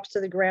fruit drops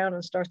to the ground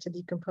and starts to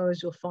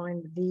decompose, you'll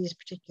find these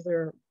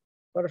particular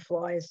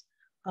butterflies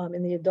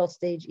in the adult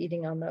stage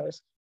eating on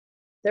those.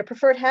 Their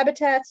preferred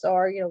habitats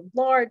are,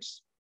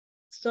 large,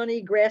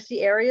 sunny,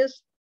 grassy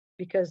areas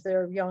because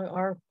their young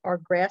are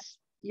grass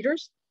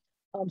eaters.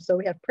 So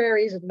we have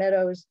prairies and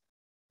meadows,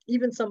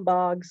 even some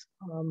bogs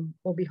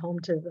will be home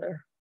to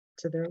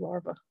their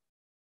larvae.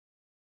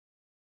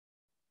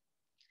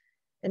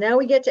 And now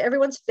we get to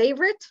everyone's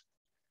favorite,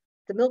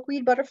 the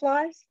milkweed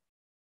butterflies.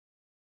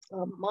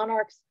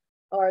 Monarchs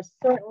are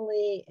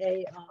certainly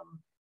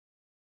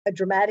a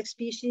dramatic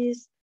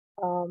species.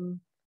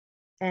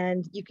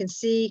 And you can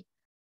see,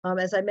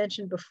 as I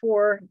mentioned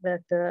before,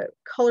 that the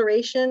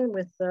coloration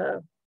with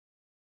the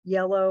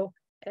yellow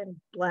and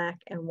black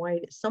and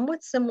white is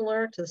somewhat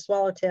similar to the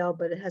swallowtail,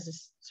 but it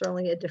has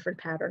certainly a different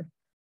pattern.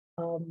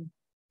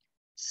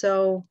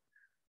 So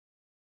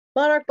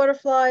monarch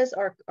butterflies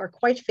are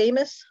quite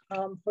famous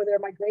for their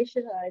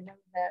migration. I know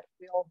that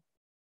we'll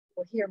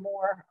hear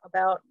more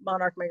about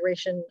monarch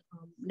migration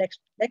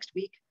next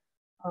week.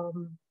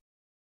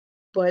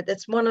 But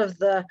it's one of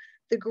the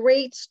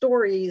great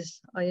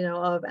stories,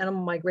 of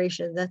animal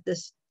migration, that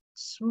this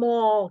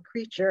small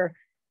creature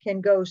can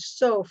go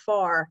so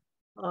far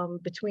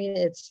between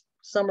its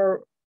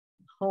summer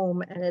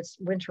home and its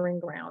wintering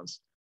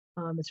grounds.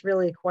 It's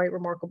really quite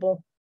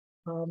remarkable.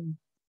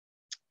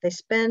 They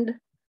spend.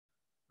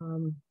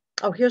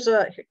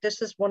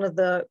 This is one of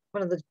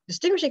the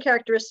distinguishing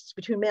characteristics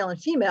between male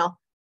and female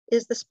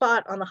is the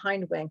spot on the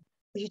hind wing.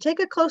 If you take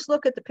a close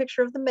look at the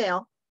picture of the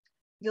male,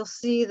 you'll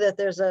see that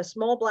there's a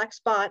small black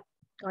spot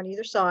on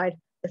either side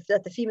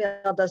that the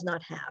female does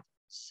not have.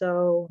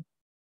 So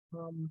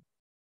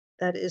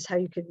that is how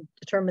you can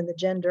determine the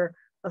gender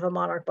of a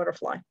monarch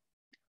butterfly.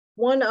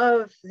 One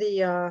of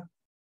the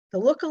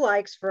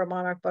lookalikes for a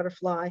monarch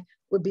butterfly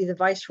would be the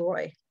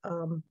viceroy.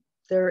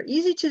 They're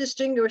easy to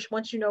distinguish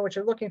once you know what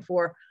you're looking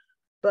for,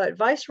 but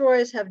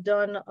viceroys have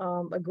done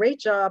a great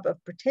job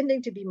of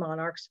pretending to be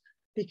monarchs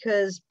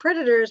because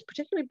predators,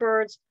 particularly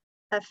birds,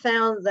 have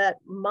found that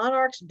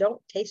monarchs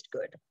don't taste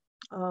good.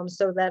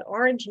 So that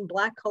orange and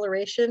black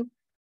coloration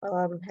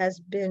has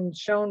been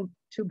shown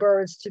to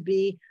birds to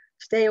be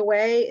stay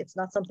away. It's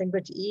not something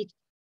good to eat.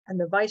 And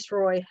the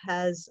viceroy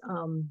has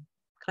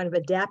kind of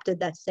adapted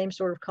that same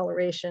sort of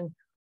coloration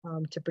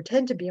to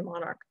pretend to be a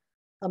monarch.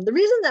 The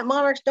reason that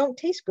monarchs don't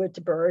taste good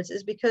to birds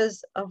is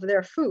because of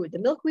their food. The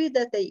milkweed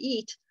that they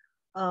eat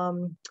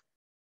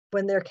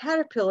when they're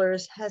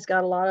caterpillars has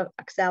got a lot of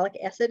oxalic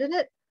acid in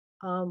it,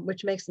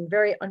 which makes them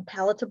very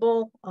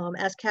unpalatable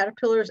as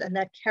caterpillars, and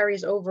that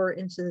carries over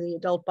into the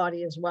adult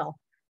body as well.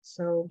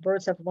 So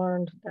birds have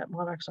learned that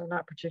monarchs are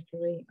not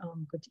particularly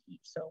good to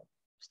eat, so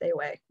stay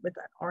away with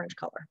that orange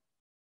color.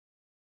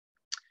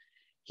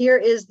 Here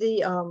is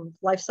the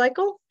life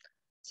cycle.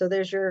 So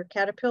there's your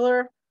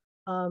caterpillar.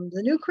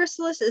 The new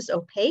chrysalis is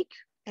opaque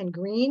and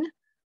green.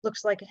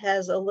 Looks like it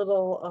has a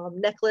little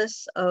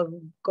necklace of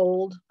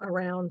gold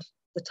around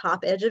the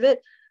top edge of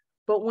it.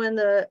 But when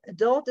the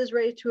adult is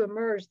ready to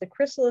emerge, the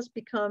chrysalis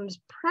becomes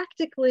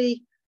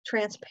practically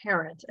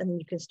transparent, and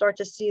you can start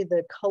to see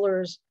the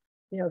colors,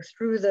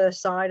 through the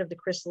side of the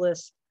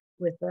chrysalis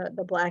with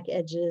the black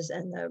edges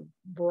and the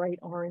bright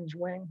orange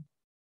wing.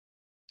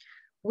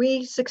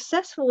 We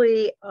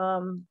successfully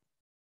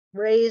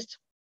raised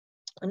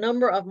a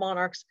number of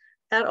monarchs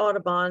at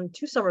Audubon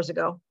 2 summers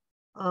ago,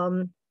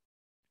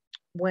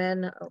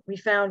 when we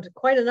found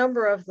quite a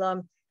number of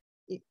them,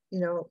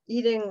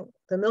 eating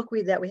the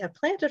milkweed that we have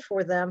planted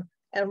for them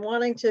and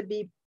wanting to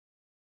be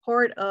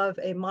part of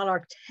a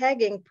monarch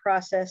tagging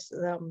process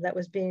that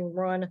was being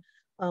run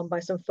by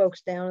some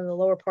folks down in the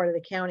lower part of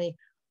the county.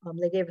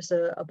 They gave us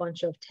a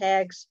bunch of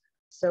tags.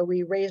 So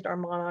we raised our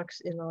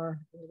monarchs in our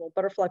little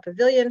butterfly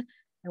pavilion.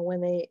 And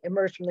when they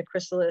emerged from the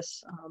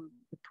chrysalis,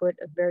 we put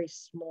a very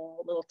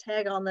small little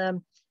tag on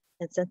them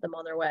and sent them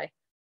on their way.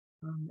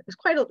 It was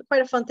quite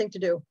a fun thing to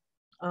do.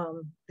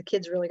 The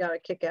kids really got a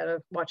kick out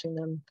of watching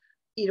them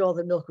eat all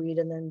the milkweed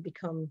and then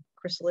become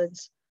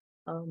chrysalids.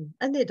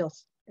 And the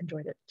adults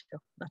enjoyed it too,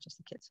 not just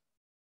the kids.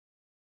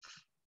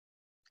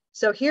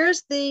 So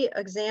here's the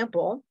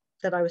example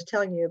that I was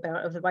telling you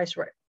about of the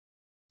viceroy.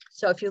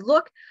 So if you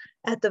look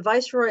at the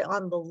viceroy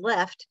on the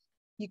left,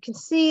 you can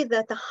see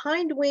that the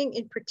hind wing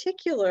in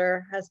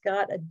particular has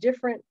got a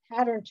different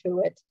pattern to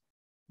it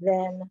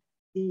than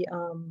the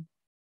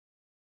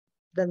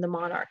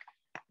monarch.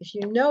 If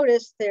you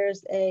notice,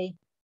 there's a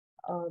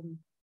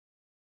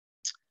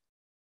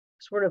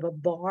sort of a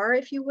bar,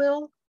 if you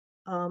will,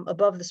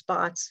 above the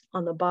spots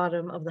on the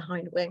bottom of the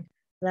hind wing.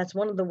 And that's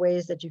one of the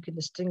ways that you can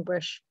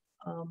distinguish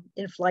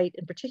in flight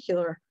in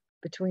particular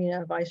between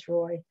a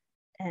viceroy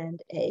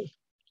and a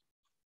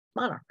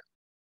monarch.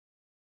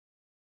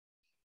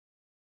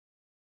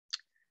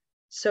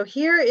 So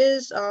here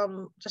is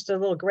just a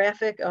little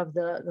graphic of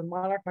the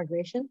monarch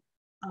migration.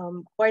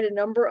 Quite a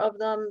number of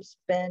them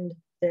spend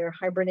They're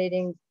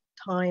hibernating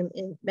time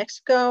in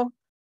Mexico,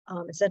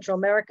 in Central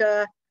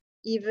America,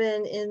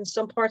 even in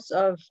some parts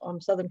of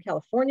Southern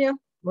California,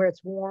 where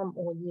it's warm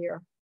all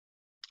year.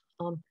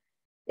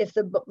 If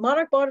the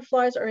monarch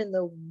butterflies are in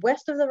the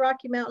west of the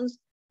Rocky Mountains,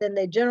 then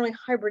they generally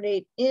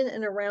hibernate in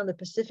and around the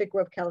Pacific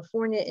Rim of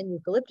California in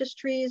eucalyptus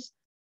trees.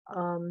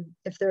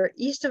 If they're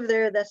east of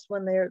there, that's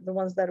when they're the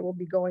ones that will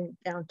be going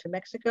down to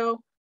Mexico.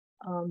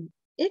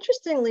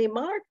 Interestingly,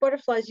 monarch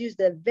butterflies use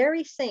the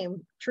very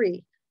same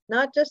tree,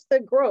 not just the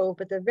grove,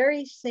 but the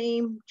very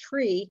same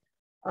tree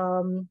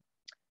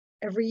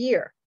every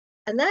year.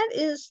 And that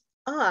is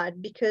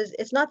odd because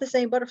it's not the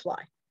same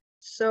butterfly.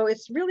 So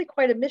it's really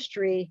quite a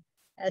mystery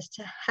as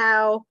to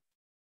how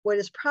what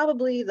is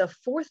probably the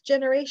fourth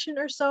generation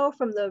or so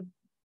from the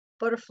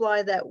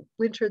butterfly that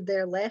wintered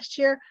there last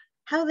year,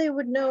 how they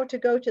would know to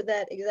go to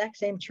that exact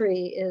same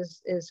tree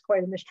is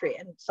quite a mystery.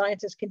 And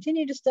scientists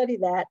continue to study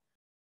that,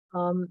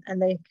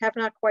 and they have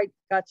not quite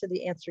got to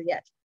the answer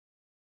yet.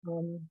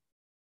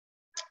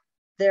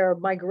 Their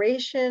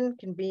migration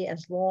can be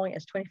as long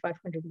as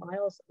 2,500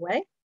 miles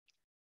away.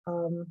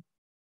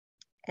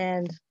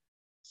 And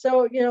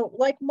so, you know,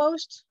 like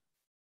most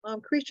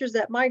creatures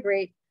that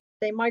migrate,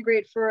 they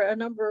migrate for a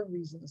number of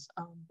reasons.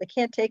 They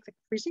can't take the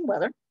freezing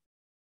weather,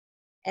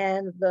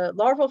 and the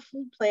larval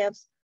food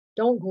plants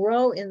don't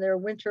grow in their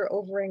winter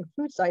overing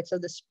food sites. So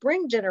the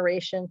spring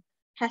generation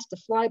has to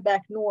fly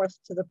back north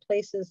to the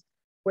places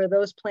where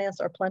those plants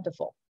are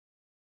plentiful.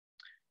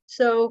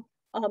 So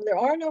there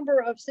are a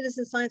number of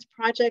citizen science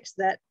projects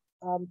that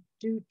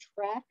do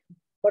track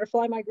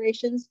butterfly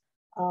migrations.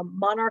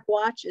 Monarch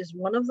Watch is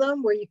one of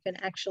them, where you can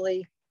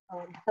actually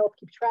help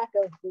keep track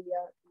of the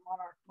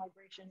monarch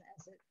migration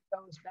as it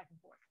goes back and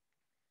forth.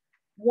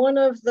 One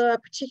of the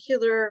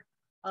particular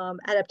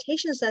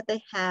adaptations that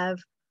they have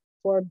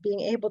for being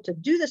able to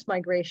do this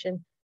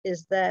migration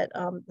is that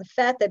the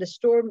fat that is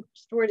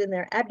stored in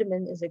their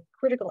abdomen is a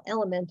critical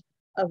element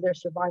of their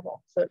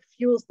survival. So it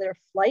fuels their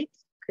flight,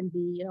 can be,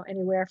 you know,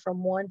 anywhere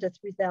from 1,000 to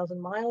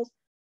 3,000 miles,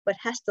 but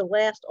has to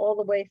last all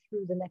the way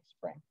through the next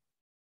spring.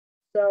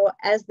 So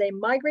as they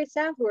migrate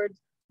southwards,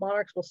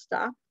 monarchs will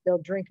stop, they'll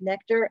drink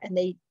nectar, and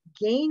they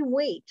gain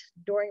weight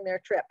during their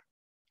trip.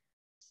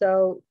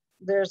 So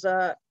there's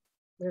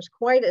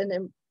quite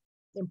an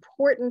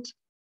important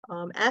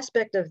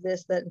aspect of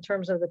this, that in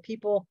terms of the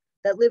people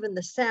that live in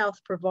the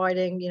south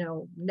providing, you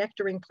know,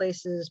 nectaring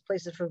places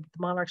for the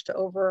monarchs to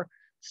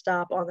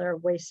overstop on their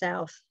way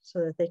south so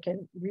that they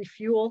can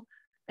refuel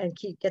and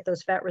get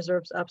those fat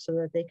reserves up so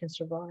that they can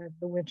survive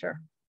the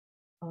winter.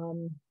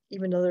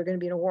 Even though they're going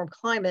to be in a warm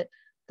climate,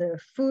 the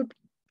food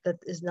that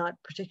is not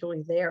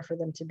particularly there for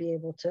them to be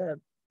able to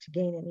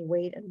gain any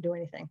weight and do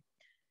anything.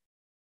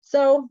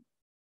 So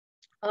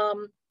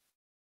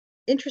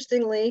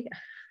interestingly,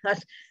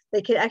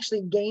 they can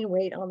actually gain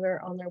weight on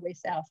their way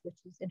south, which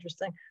is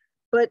interesting.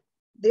 But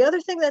the other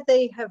thing that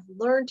they have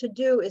learned to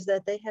do is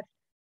that they have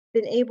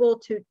been able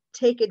to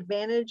take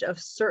advantage of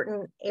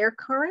certain air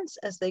currents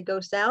as they go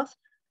south.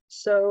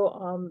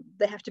 So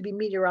they have to be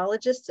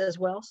meteorologists as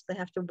well. So they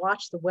have to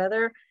watch the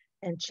weather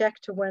and check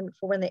for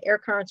when the air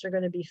currents are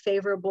going to be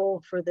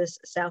favorable for this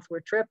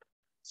southward trip.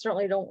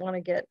 Certainly don't want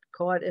to get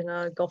caught in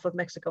a Gulf of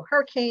Mexico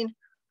hurricane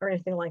or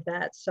anything like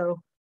that.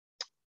 So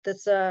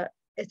that's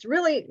it's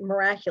really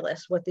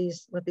miraculous what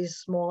these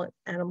small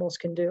animals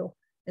can do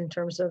in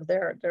terms of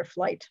their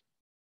flight.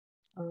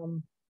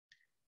 All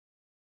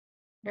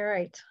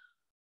right.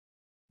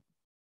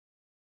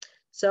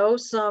 So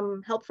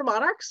some help for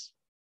monarchs,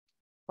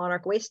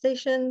 monarch way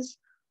stations.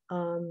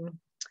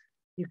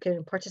 You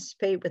can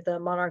participate with the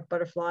Monarch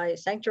Butterfly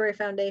Sanctuary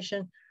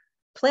Foundation.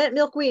 Plant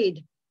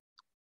milkweed.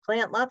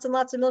 Plant lots and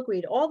lots of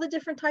milkweed. All the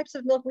different types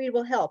of milkweed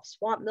will help.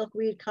 Swamp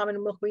milkweed,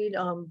 common milkweed,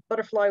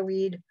 butterfly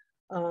weed.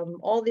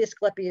 All the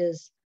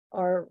Asclepias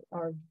are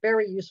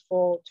very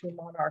useful to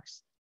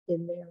monarchs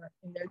in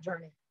their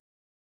journey.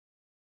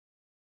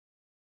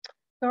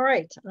 All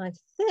right, and I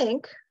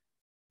think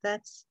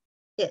that's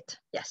it.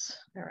 Yes.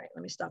 All right,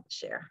 let me stop the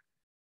share.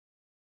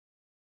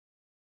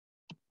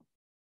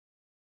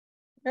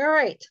 All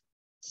right,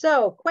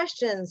 so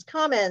questions,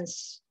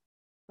 comments.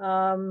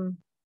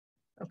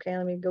 Okay,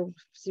 let me go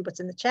see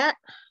what's in the chat.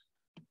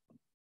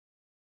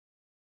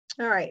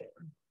 All right.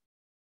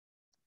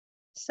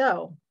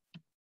 So,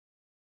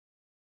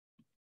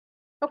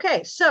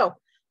 okay, so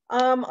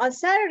on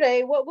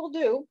Saturday, what we'll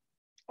do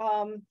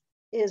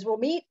is we'll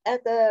meet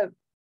at the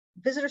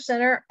visitor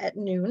center at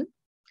noon.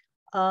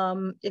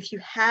 If you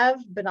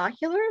have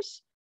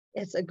binoculars,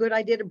 it's a good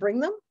idea to bring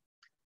them.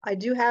 I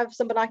do have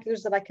some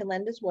binoculars that I can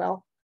lend as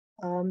well.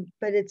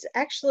 But it's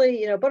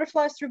actually, you know,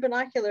 butterflies through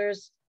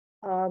binoculars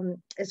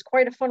is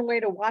quite a fun way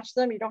to watch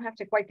them. You don't have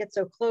to quite get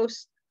so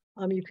close.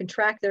 You can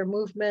track their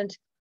movement,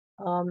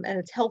 and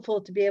it's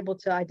helpful to be able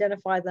to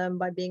identify them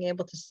by being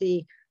able to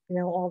see, you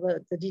know, all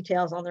the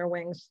details on their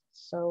wings.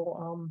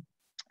 So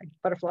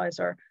butterflies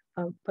are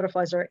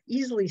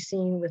easily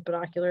seen with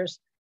binoculars,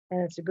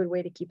 and it's a good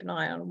way to keep an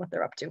eye on what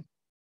they're up to.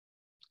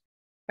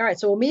 All right,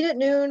 so we'll meet at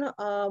noon.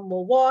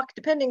 We'll walk,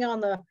 depending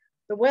on the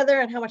the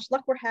weather and how much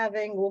luck we're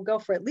having, we'll go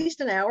for at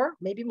least an hour,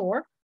 maybe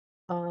more.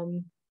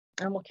 And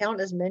we'll count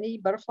as many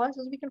butterflies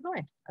as we can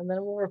find. And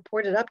then we'll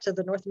report it up to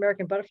the North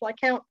American Butterfly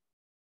Count.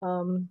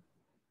 And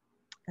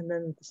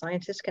then the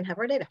scientists can have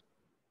our data.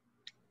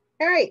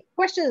 All right,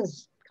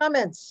 questions,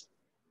 comments?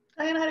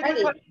 Diana had a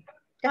good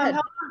question.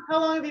 How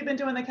long have you been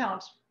doing the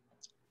count?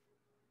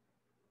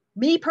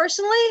 Me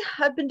personally,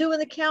 I've been doing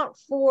the count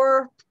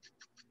for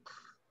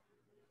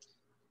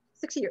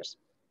 6 years.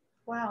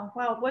 Wow,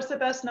 wow. What's the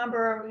best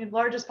number,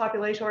 largest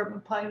population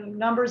or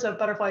numbers of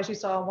butterflies you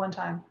saw at one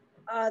time?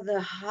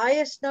 The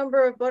highest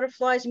number of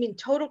butterflies, you mean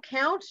total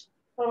count?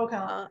 Total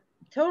count.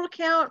 Total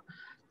count,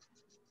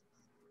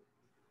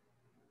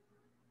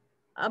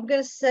 I'm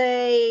gonna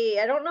say,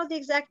 I don't know the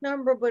exact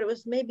number, but it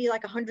was maybe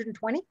like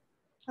 120.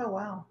 Oh,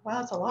 wow. Wow,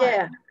 that's a lot.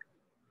 Yeah, it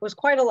was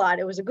quite a lot.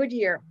 It was a good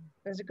year.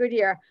 It was a good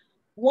year.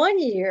 One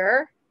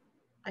year,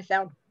 I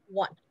found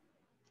one.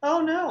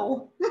 Oh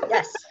no.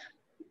 Yes,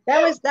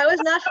 that was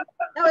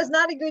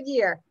not a good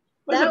year.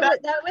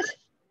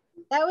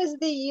 That was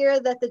the year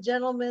that the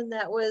gentleman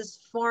that was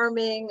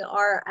farming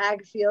our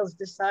ag fields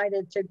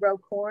decided to grow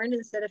corn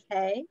instead of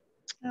hay.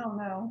 Oh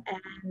no.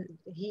 And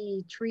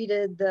he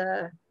treated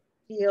the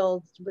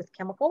fields with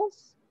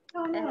chemicals.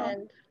 Oh no.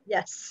 And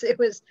yes, it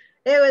was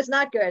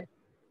not good.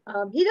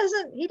 He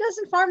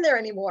doesn't farm there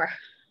anymore.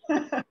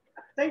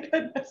 Thank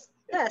goodness.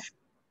 Yes,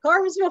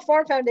 Carversville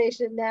Farm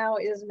Foundation now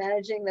is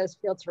managing those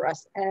fields for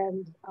us,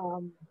 and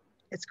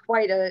it's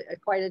quite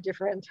a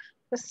different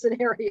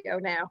scenario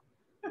now.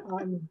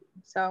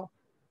 So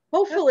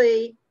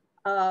hopefully,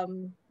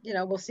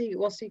 we'll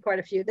see quite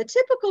a few. The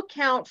typical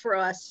count for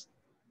us,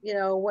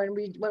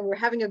 when we're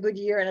having a good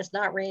year and it's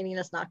not raining,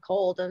 it's not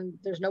cold, and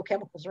there's no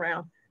chemicals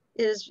around,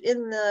 is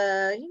in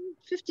the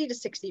 50 to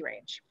 60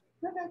 range.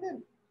 Okay,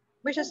 good.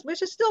 Which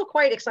is still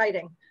quite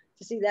exciting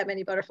to see that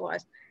many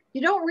butterflies.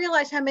 You don't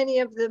realize how many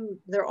of them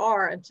there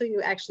are until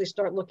you actually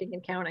start looking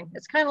and counting.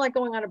 It's kind of like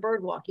going on a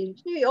bird walk. You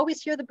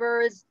always hear the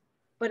birds,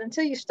 but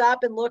until you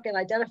stop and look and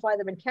identify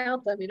them and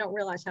count them, you don't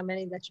realize how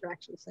many that you're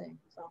actually seeing.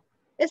 So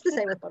it's the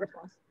same with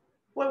butterflies.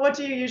 What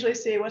do you usually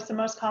see? What's the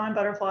most common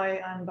butterfly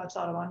on Buck's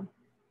Audubon?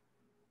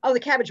 Oh, the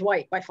cabbage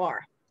white by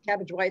far.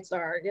 Cabbage whites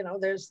are,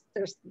 there's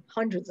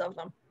hundreds of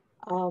them.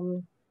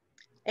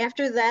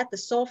 After that, the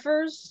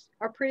sulfurs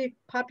are pretty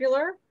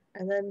popular.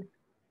 And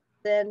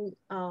then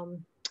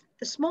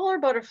the smaller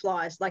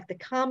butterflies like the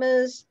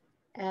commas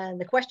and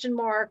the question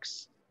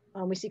marks,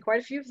 we see quite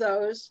a few of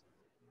those.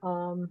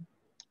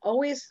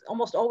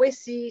 Almost always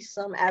see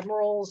some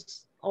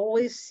admirals,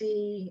 always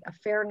see a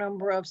fair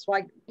number of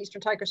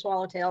eastern tiger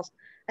swallowtails.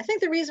 I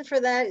think the reason for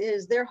that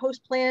is their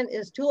host plant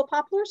is tulip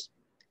poplars.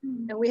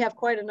 And we have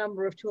quite a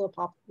number of tulip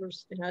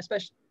poplars,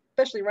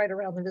 especially right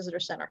around the visitor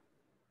center.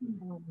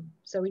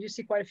 So we do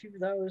see quite a few of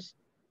those.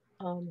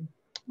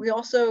 We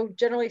also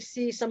generally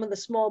see some of the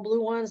small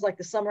blue ones like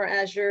the summer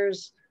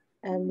azures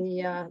and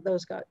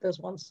those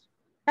ones.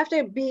 Have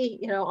to be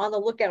on the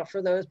lookout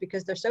for those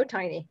because they're so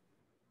tiny.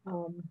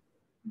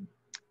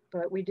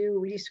 But we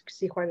do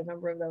see quite a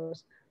number of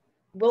those.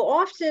 We'll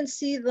often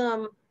see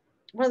them.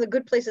 One of the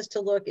good places to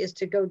look is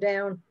to go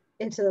down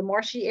into the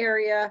marshy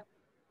area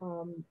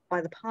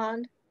by the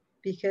pond,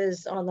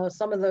 because on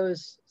some of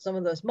those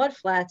mud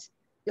flats,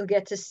 you'll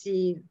get to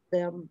see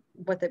them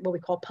what we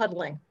call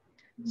puddling.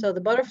 So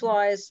the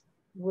butterflies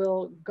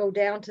will go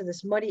down to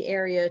this muddy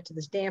area, to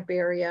this damp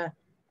area,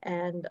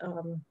 and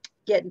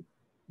get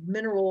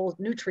mineral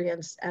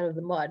nutrients out of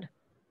the mud,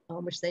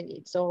 which they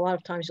need. So a lot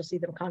of times you'll see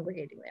them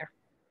congregating there.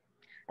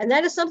 And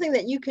that is something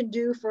that you can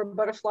do for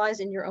butterflies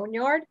in your own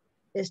yard,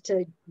 is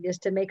to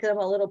make them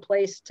a little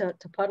place to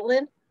puddle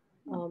in.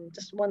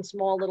 Just one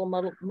small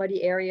little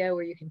muddy area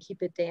where you can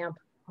keep it damp.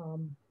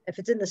 If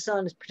it's in the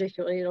sun,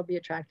 particularly, it'll be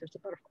attractive to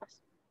butterflies.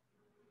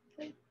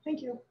 Okay,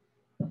 thank you.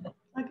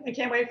 I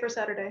can't wait for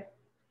Saturday.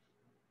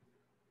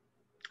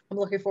 I'm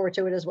looking forward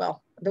to it as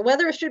well. The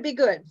weather should be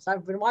good. So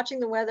I've been watching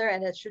the weather,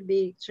 and it should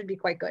be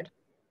quite good.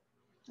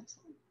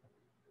 Excellent.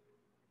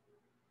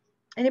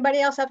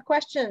 Anybody else have a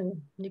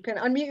question? You can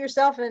unmute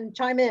yourself and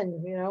chime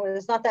in.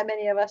 There's not that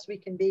many of us. We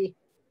can be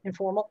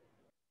informal.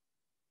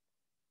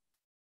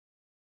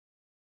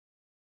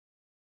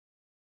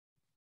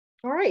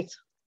 All right.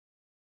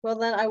 Well,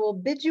 then I will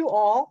bid you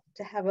all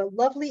to have a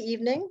lovely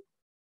evening.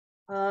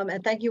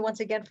 And thank you once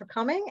again for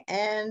coming.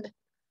 And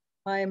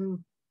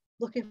I'm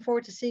looking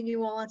forward to seeing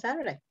you all on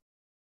Saturday.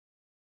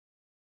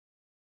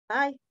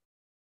 Bye.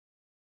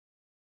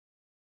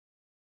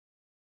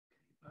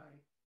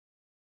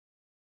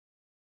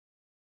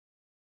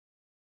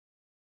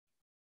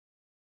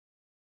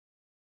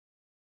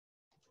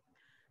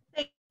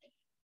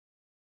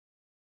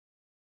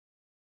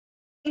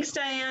 Thanks,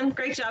 Diane.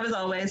 Great job as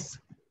always.